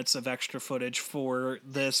 30 minutes of extra footage for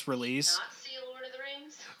this release. Not see Lord of the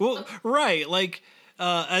Rings? Well, right.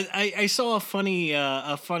 I saw a funny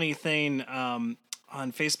thing, on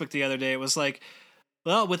Facebook the other day. It was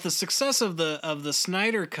well, with the success of the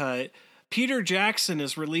Snyder Cut, Peter Jackson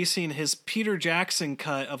is releasing his Peter Jackson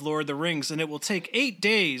cut of Lord of the Rings, and it will take 8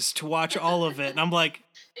 days to watch all of it. And I'm like,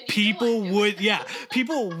 people would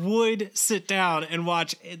sit down and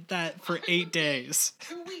watch that for 8 days.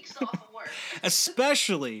 2 weeks off of work.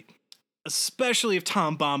 Especially if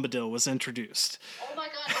Tom Bombadil was introduced. Oh my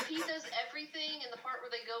God, if he does everything in the part where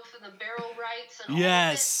and the barrel rights and all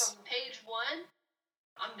Yes. of it from page 1,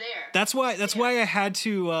 I'm there. That's why I had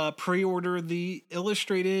to pre-order the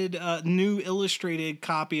illustrated, new illustrated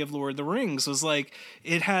copy of Lord of the Rings. Was like,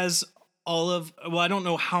 it has all of, well, I don't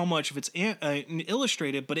know how much of it's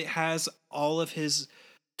illustrated, but it has all of his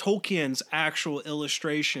Tolkien's actual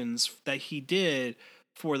illustrations that he did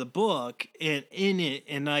for the book and in it.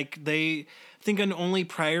 And like, I think on only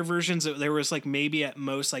prior versions, there was like maybe at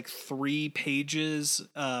most like 3 pages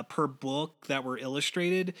per book that were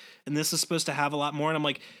illustrated. And this is supposed to have a lot more. And I'm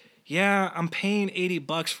like, yeah, I'm paying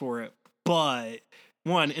 $80 for it. But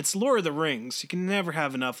one, it's Lord of the Rings. You can never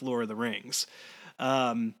have enough Lord of the Rings.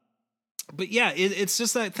 But yeah, it's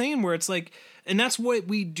just that thing where it's like, and that's what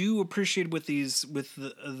we do appreciate with these, with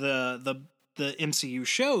the MCU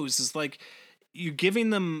shows, is like, you're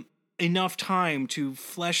giving them enough time to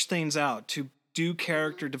flesh things out, to do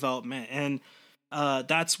character development. And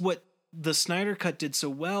that's what the Snyder Cut did so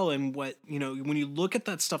well. And what, you know, when you look at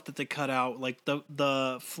that stuff that they cut out, like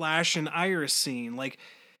the Flash and Iris scene, like,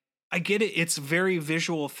 I get it. It's very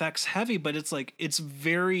visual effects heavy, but it's like, it's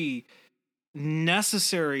very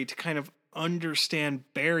necessary to kind of understand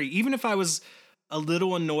Barry. Even if I was a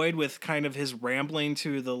little annoyed with kind of his rambling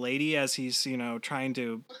to the lady as he's, you know, trying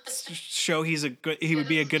to show he would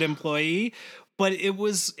be a good employee, but it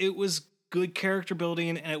was good character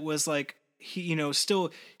building. And it was like, he, you know,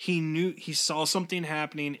 still he knew, he saw something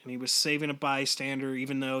happening and he was saving a bystander,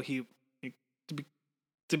 even though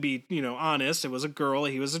to be, you know, honest, it was a girl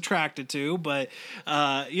he was attracted to, but,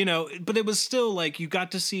 you know, but it was still like, you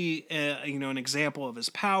got to see, you know, an example of his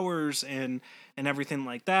powers and everything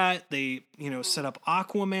like that. They, you know, set up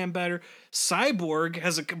Aquaman better. Cyborg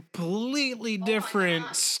has a completely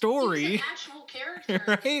different story. He was an actual character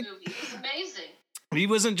right? in this movie. It was amazing. He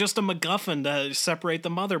wasn't just a MacGuffin to separate the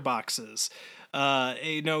mother boxes.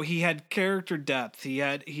 You know, he had character depth. He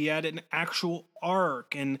had an actual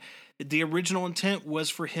arc, and the original intent was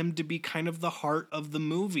for him to be kind of the heart of the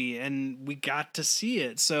movie, and we got to see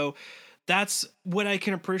it. So that's what I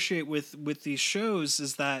can appreciate with these shows,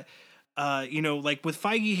 is that, you know, like with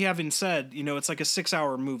Feige having said, you know, it's like a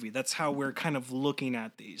 6-hour movie. That's how we're kind of looking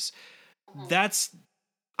at these. That's,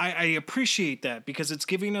 I appreciate that, because it's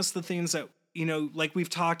giving us the things that, you know, like we've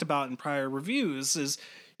talked about in prior reviews, is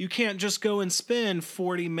you can't just go and spend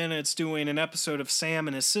 40 minutes doing an episode of Sam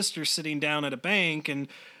and his sister sitting down at a bank and,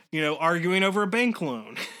 you know, arguing over a bank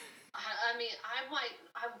loan. I mean,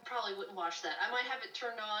 I probably wouldn't watch that. I might have it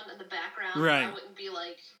turned on in the background. Right. I wouldn't be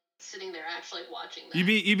like sitting there actually watching that.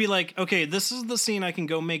 You'd be like, okay, this is the scene I can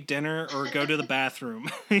go make dinner or go to the bathroom.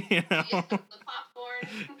 You know? Yeah, the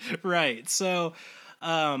popcorn. Right. So,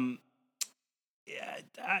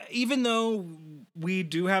 even though we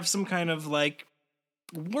do have some kind of like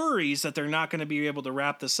worries that they're not going to be able to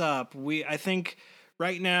wrap this up, I think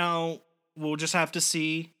right now we'll just have to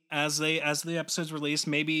see as the episodes release.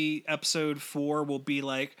 Maybe episode 4 will be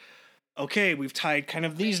like, okay, we've tied kind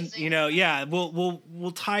of these, you know, yeah,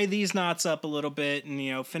 we'll tie these knots up a little bit and,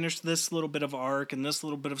 you know, finish this little bit of arc and this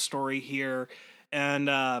little bit of story here,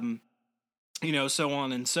 and you know, so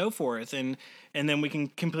on and so forth, and then we can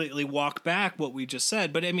completely walk back what we just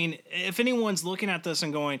said. But I mean, if anyone's looking at this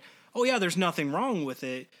and going, oh yeah, there's nothing wrong with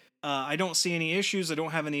it, I don't see any issues, I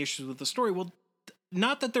don't have any issues with the story, well,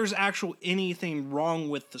 not that there's actual anything wrong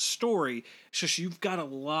with the story, it's just you've got a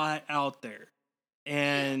lot out there,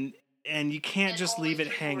 and you can't just leave it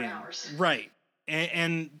hanging. Right.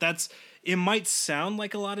 And that's, it might sound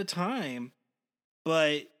like a lot of time,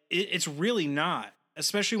 but it's really not,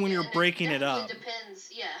 especially when you're breaking it up. It depends,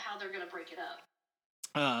 how they're going to break it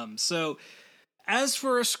up. So as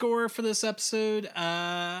for a score for this episode,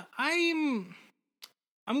 I'm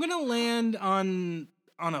going to land on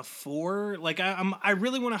a 4. Like I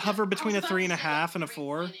really want to hover between a 3.5 and a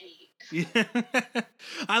 4. Yeah.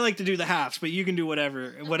 I like to do the halves, but you can do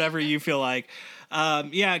whatever you feel like.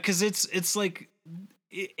 Yeah, because it's like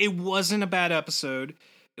it wasn't a bad episode.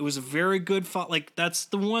 It was a very good like that's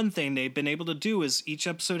the one thing they've been able to do, is each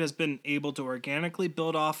episode has been able to organically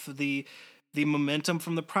build off the momentum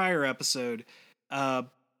from the prior episode.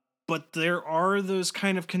 But there are those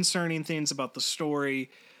kind of concerning things about the story,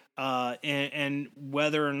 and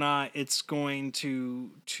whether or not it's going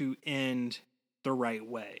to end the right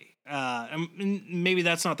way. And maybe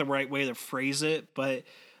that's not the right way to phrase it, but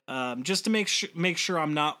just to make sure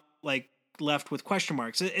I'm not like left with question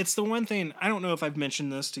marks. It's the one thing, I don't know if I've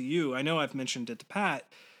mentioned this to you. I know I've mentioned it to Pat.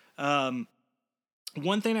 One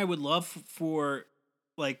thing I would love for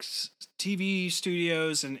like TV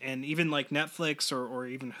studios and even like Netflix or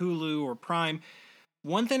even Hulu or Prime,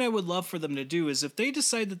 one thing I would love for them to do is if they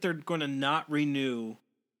decide that they're going to not renew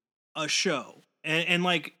a show, and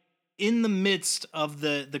like in the midst of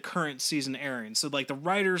the current season airing. So like the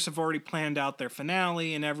writers have already planned out their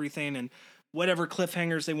finale and everything, and whatever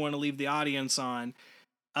cliffhangers they want to leave the audience on.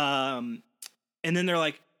 And then they're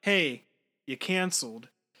like, hey, you canceled.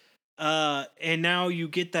 And now you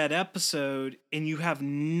get that episode and you have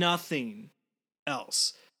nothing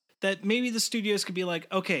else. That maybe the studios could be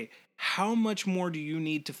like, okay, how much more do you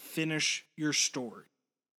need to finish your story?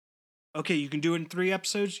 Okay, you can do it in 3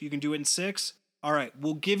 episodes. You can do it in 6. All right,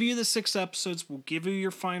 we'll give you the 6 episodes. We'll give you your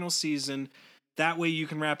final season. That way you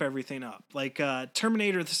can wrap everything up. Like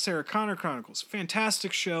Terminator, the Sarah Connor Chronicles.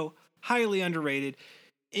 Fantastic show. Highly underrated.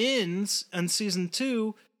 Ends on season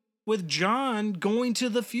 2 with John going to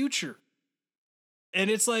the future. And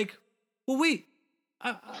it's like, well, wait.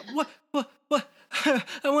 What? I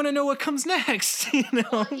want to know what comes next, you know?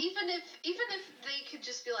 Well, even if they could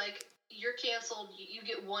just be like, you're canceled, you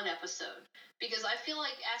get 1 episode. Because I feel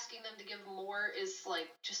like asking them to give more is like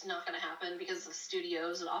just not going to happen because of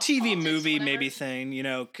studios and TV movie whatever. Maybe thing, you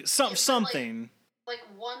know, something. Like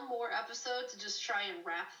 1 more episode to just try and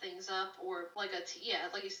wrap things up, or like a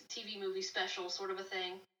TV movie special sort of a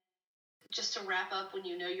thing, just to wrap up when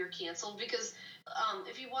you know you're canceled. Because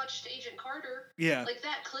if you watched Agent Carter, like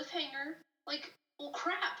that cliffhanger, like, well,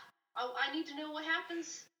 crap, I need to know what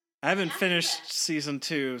happens. I haven't finished season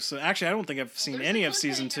 2, so actually I don't think I've seen any of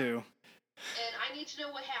season 2. And I need to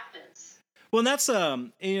know what happens. Well, and that's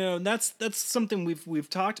you know, that's something we've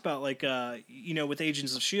talked about, like you know, with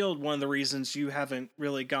Agents of S.H.I.E.L.D., one of the reasons you haven't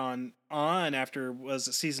really gone on after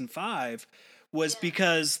was season 5 was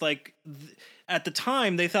because like at the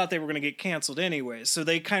time they thought they were going to get canceled anyway, so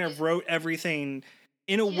they kind of wrote everything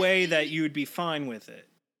in a way that you would be fine with it.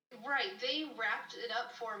 Right, they wrapped it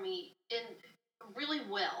up for me in really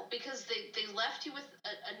well, because they left you with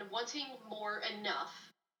a wanting more enough.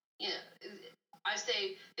 You know, I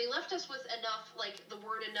say they left us with enough, like the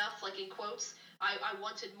word enough, like in quotes. I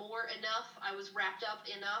wanted more enough. I was wrapped up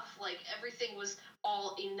enough. Like everything was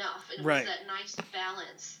all enough. And it was that nice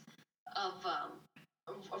balance of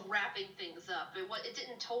wrapping things up. It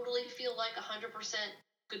didn't totally feel like 100%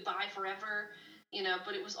 goodbye forever, you know,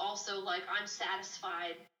 but it was also like, I'm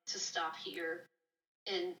satisfied to stop here.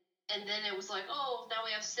 And then it was like, oh, now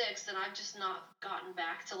we have 6, and I've just not gotten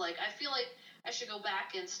back to, like, I feel like I should go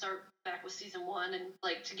back and start back with season 1 and,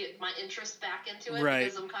 like, to get my interest back into it,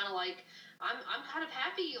 because I'm kind of like, I'm kind of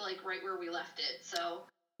happy, like, right where we left it, so.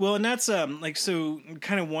 Well, and that's, like, so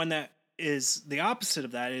kind of one that is the opposite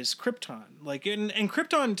of that is Krypton. Like, and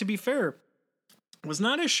Krypton, to be fair, was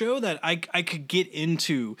not a show that I could get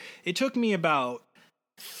into. It took me about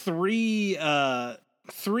 3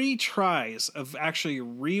 tries of actually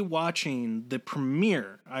rewatching the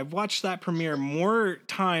premiere. I've watched that premiere more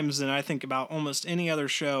times than I think about almost any other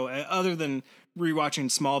show, other than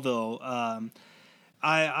rewatching Smallville.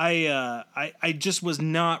 I just was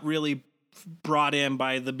not really brought in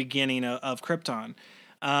by the beginning of Krypton.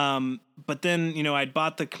 But then, you know, I'd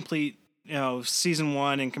bought the complete, you know, season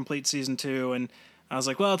 1 and complete season 2, and I was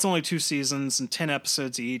like, well, it's only 2 seasons and 10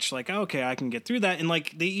 episodes each. Like, okay, I can get through that. And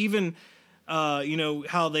like, they even, you know,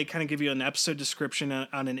 how they kind of give you an episode description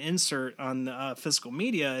on an insert on the physical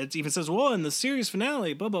media. It even says, well, in the series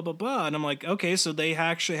finale, blah, blah, blah, blah. And I'm like, okay, so they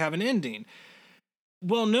actually have an ending.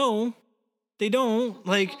 Well, no, they don't.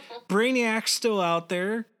 Like, Brainiac's still out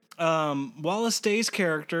there. Wallace Day's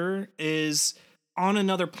character is on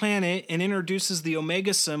another planet and introduces the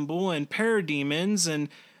Omega symbol and parademons and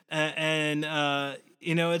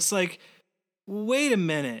you know, it's like, wait a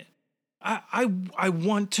minute. I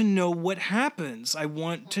want to know what happens. I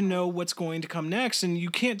want to know what's going to come next. And you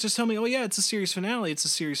can't just tell me, oh yeah, it's a series finale. It's a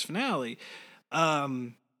series finale.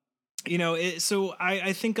 You know, so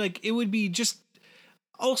I think like it would be just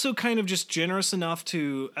also kind of just generous enough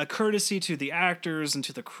to a courtesy to the actors and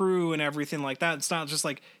to the crew and everything like that. It's not just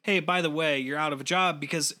like, hey, by the way, you're out of a job,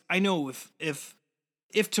 because I know if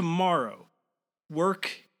tomorrow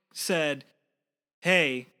work said,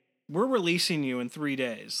 hey, we're releasing you in 3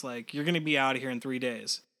 days. Like, you're going to be out of here in 3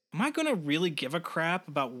 days. Am I going to really give a crap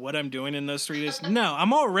about what I'm doing in those 3 days? No,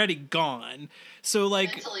 I'm already gone. So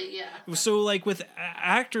like, mentally, yeah. So like with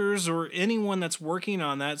actors or anyone that's working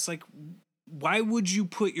on that, it's like, why would you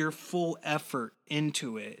put your full effort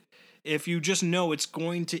into it if you just know it's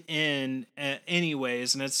going to end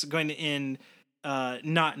anyways, and it's going to end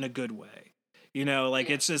not in a good way? You know, like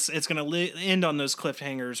it's going to end on those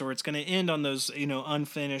cliffhangers, or it's going to end on those, you know,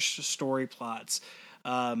 unfinished story plots.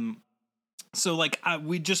 So like I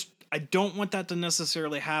don't want that to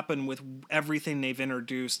necessarily happen with everything they've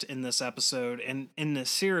introduced in this episode and in this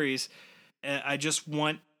series. I just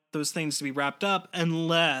want those things to be wrapped up,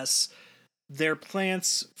 unless their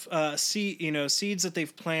plants, seeds that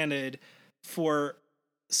they've planted for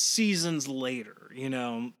seasons later,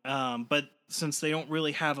 but since they don't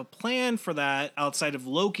really have a plan for that outside of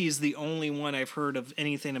Loki's the only one I've heard of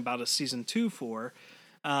anything about a season 2 for,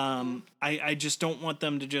 I just don't want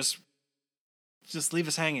them to just leave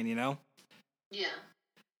us hanging, Yeah.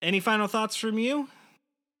 Any final thoughts from you?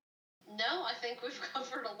 No, I think we've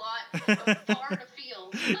covered a lot of far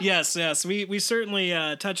afield. Yes. We certainly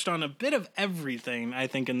touched on a bit of everything, I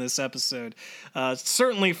think, in this episode.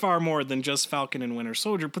 Certainly far more than just Falcon and Winter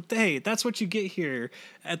Soldier. But hey, that's what you get here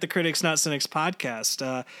at the Critics Not Cynics podcast.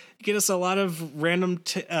 You get us a lot of random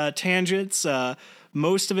tangents.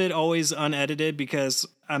 Most of it always unedited because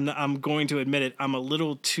I'm going to admit it. I'm a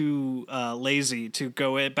little too lazy to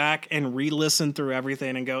go back and re-listen through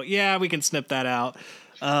everything and go, yeah, we can snip that out.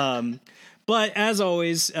 But as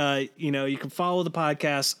always, you can follow the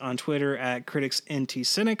podcast on Twitter at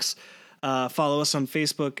CriticsNTCynics. Follow us on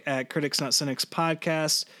Facebook at Critics Not Cynics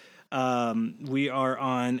Podcast. We are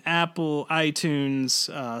on Apple, iTunes,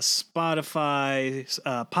 Spotify,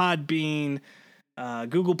 Podbean,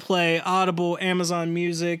 Google Play, Audible, Amazon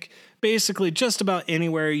Music, basically just about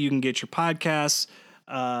anywhere you can get your podcasts.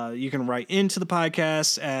 You can write into the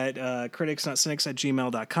podcast at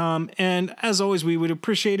criticsnotcynics@gmail.com. And as always, we would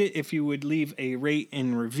appreciate it if you would leave a rate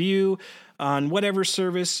and review on whatever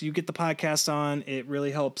service you get the podcast on. It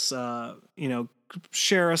really helps,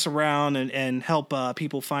 share us around and help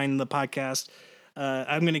people find the podcast.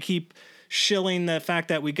 I'm going to keep shilling the fact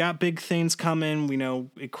that we got big things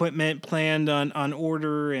coming, equipment planned on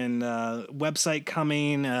order and website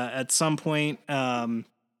coming at some point.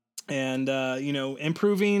 And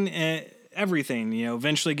improving everything,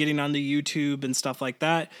 eventually getting on the YouTube and stuff like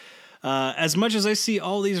that. As much as I see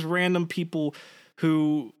all these random people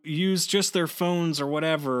who use just their phones or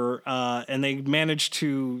whatever, and they manage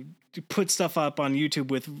to put stuff up on YouTube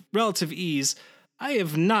with relative ease, I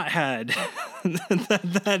have not had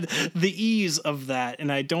the ease of that,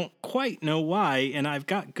 and I don't quite know why, and I've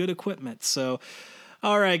got good equipment. So,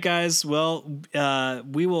 all right, guys. Well,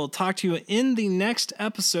 we will talk to you in the next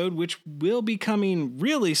episode, which will be coming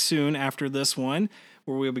really soon after this one,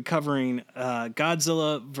 where we'll be covering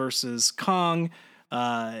Godzilla versus Kong.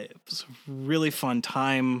 It was a really fun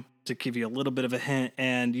time, to give you a little bit of a hint,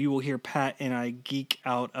 and you will hear Pat and I geek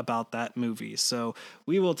out about that movie. So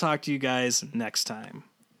we will talk to you guys next time.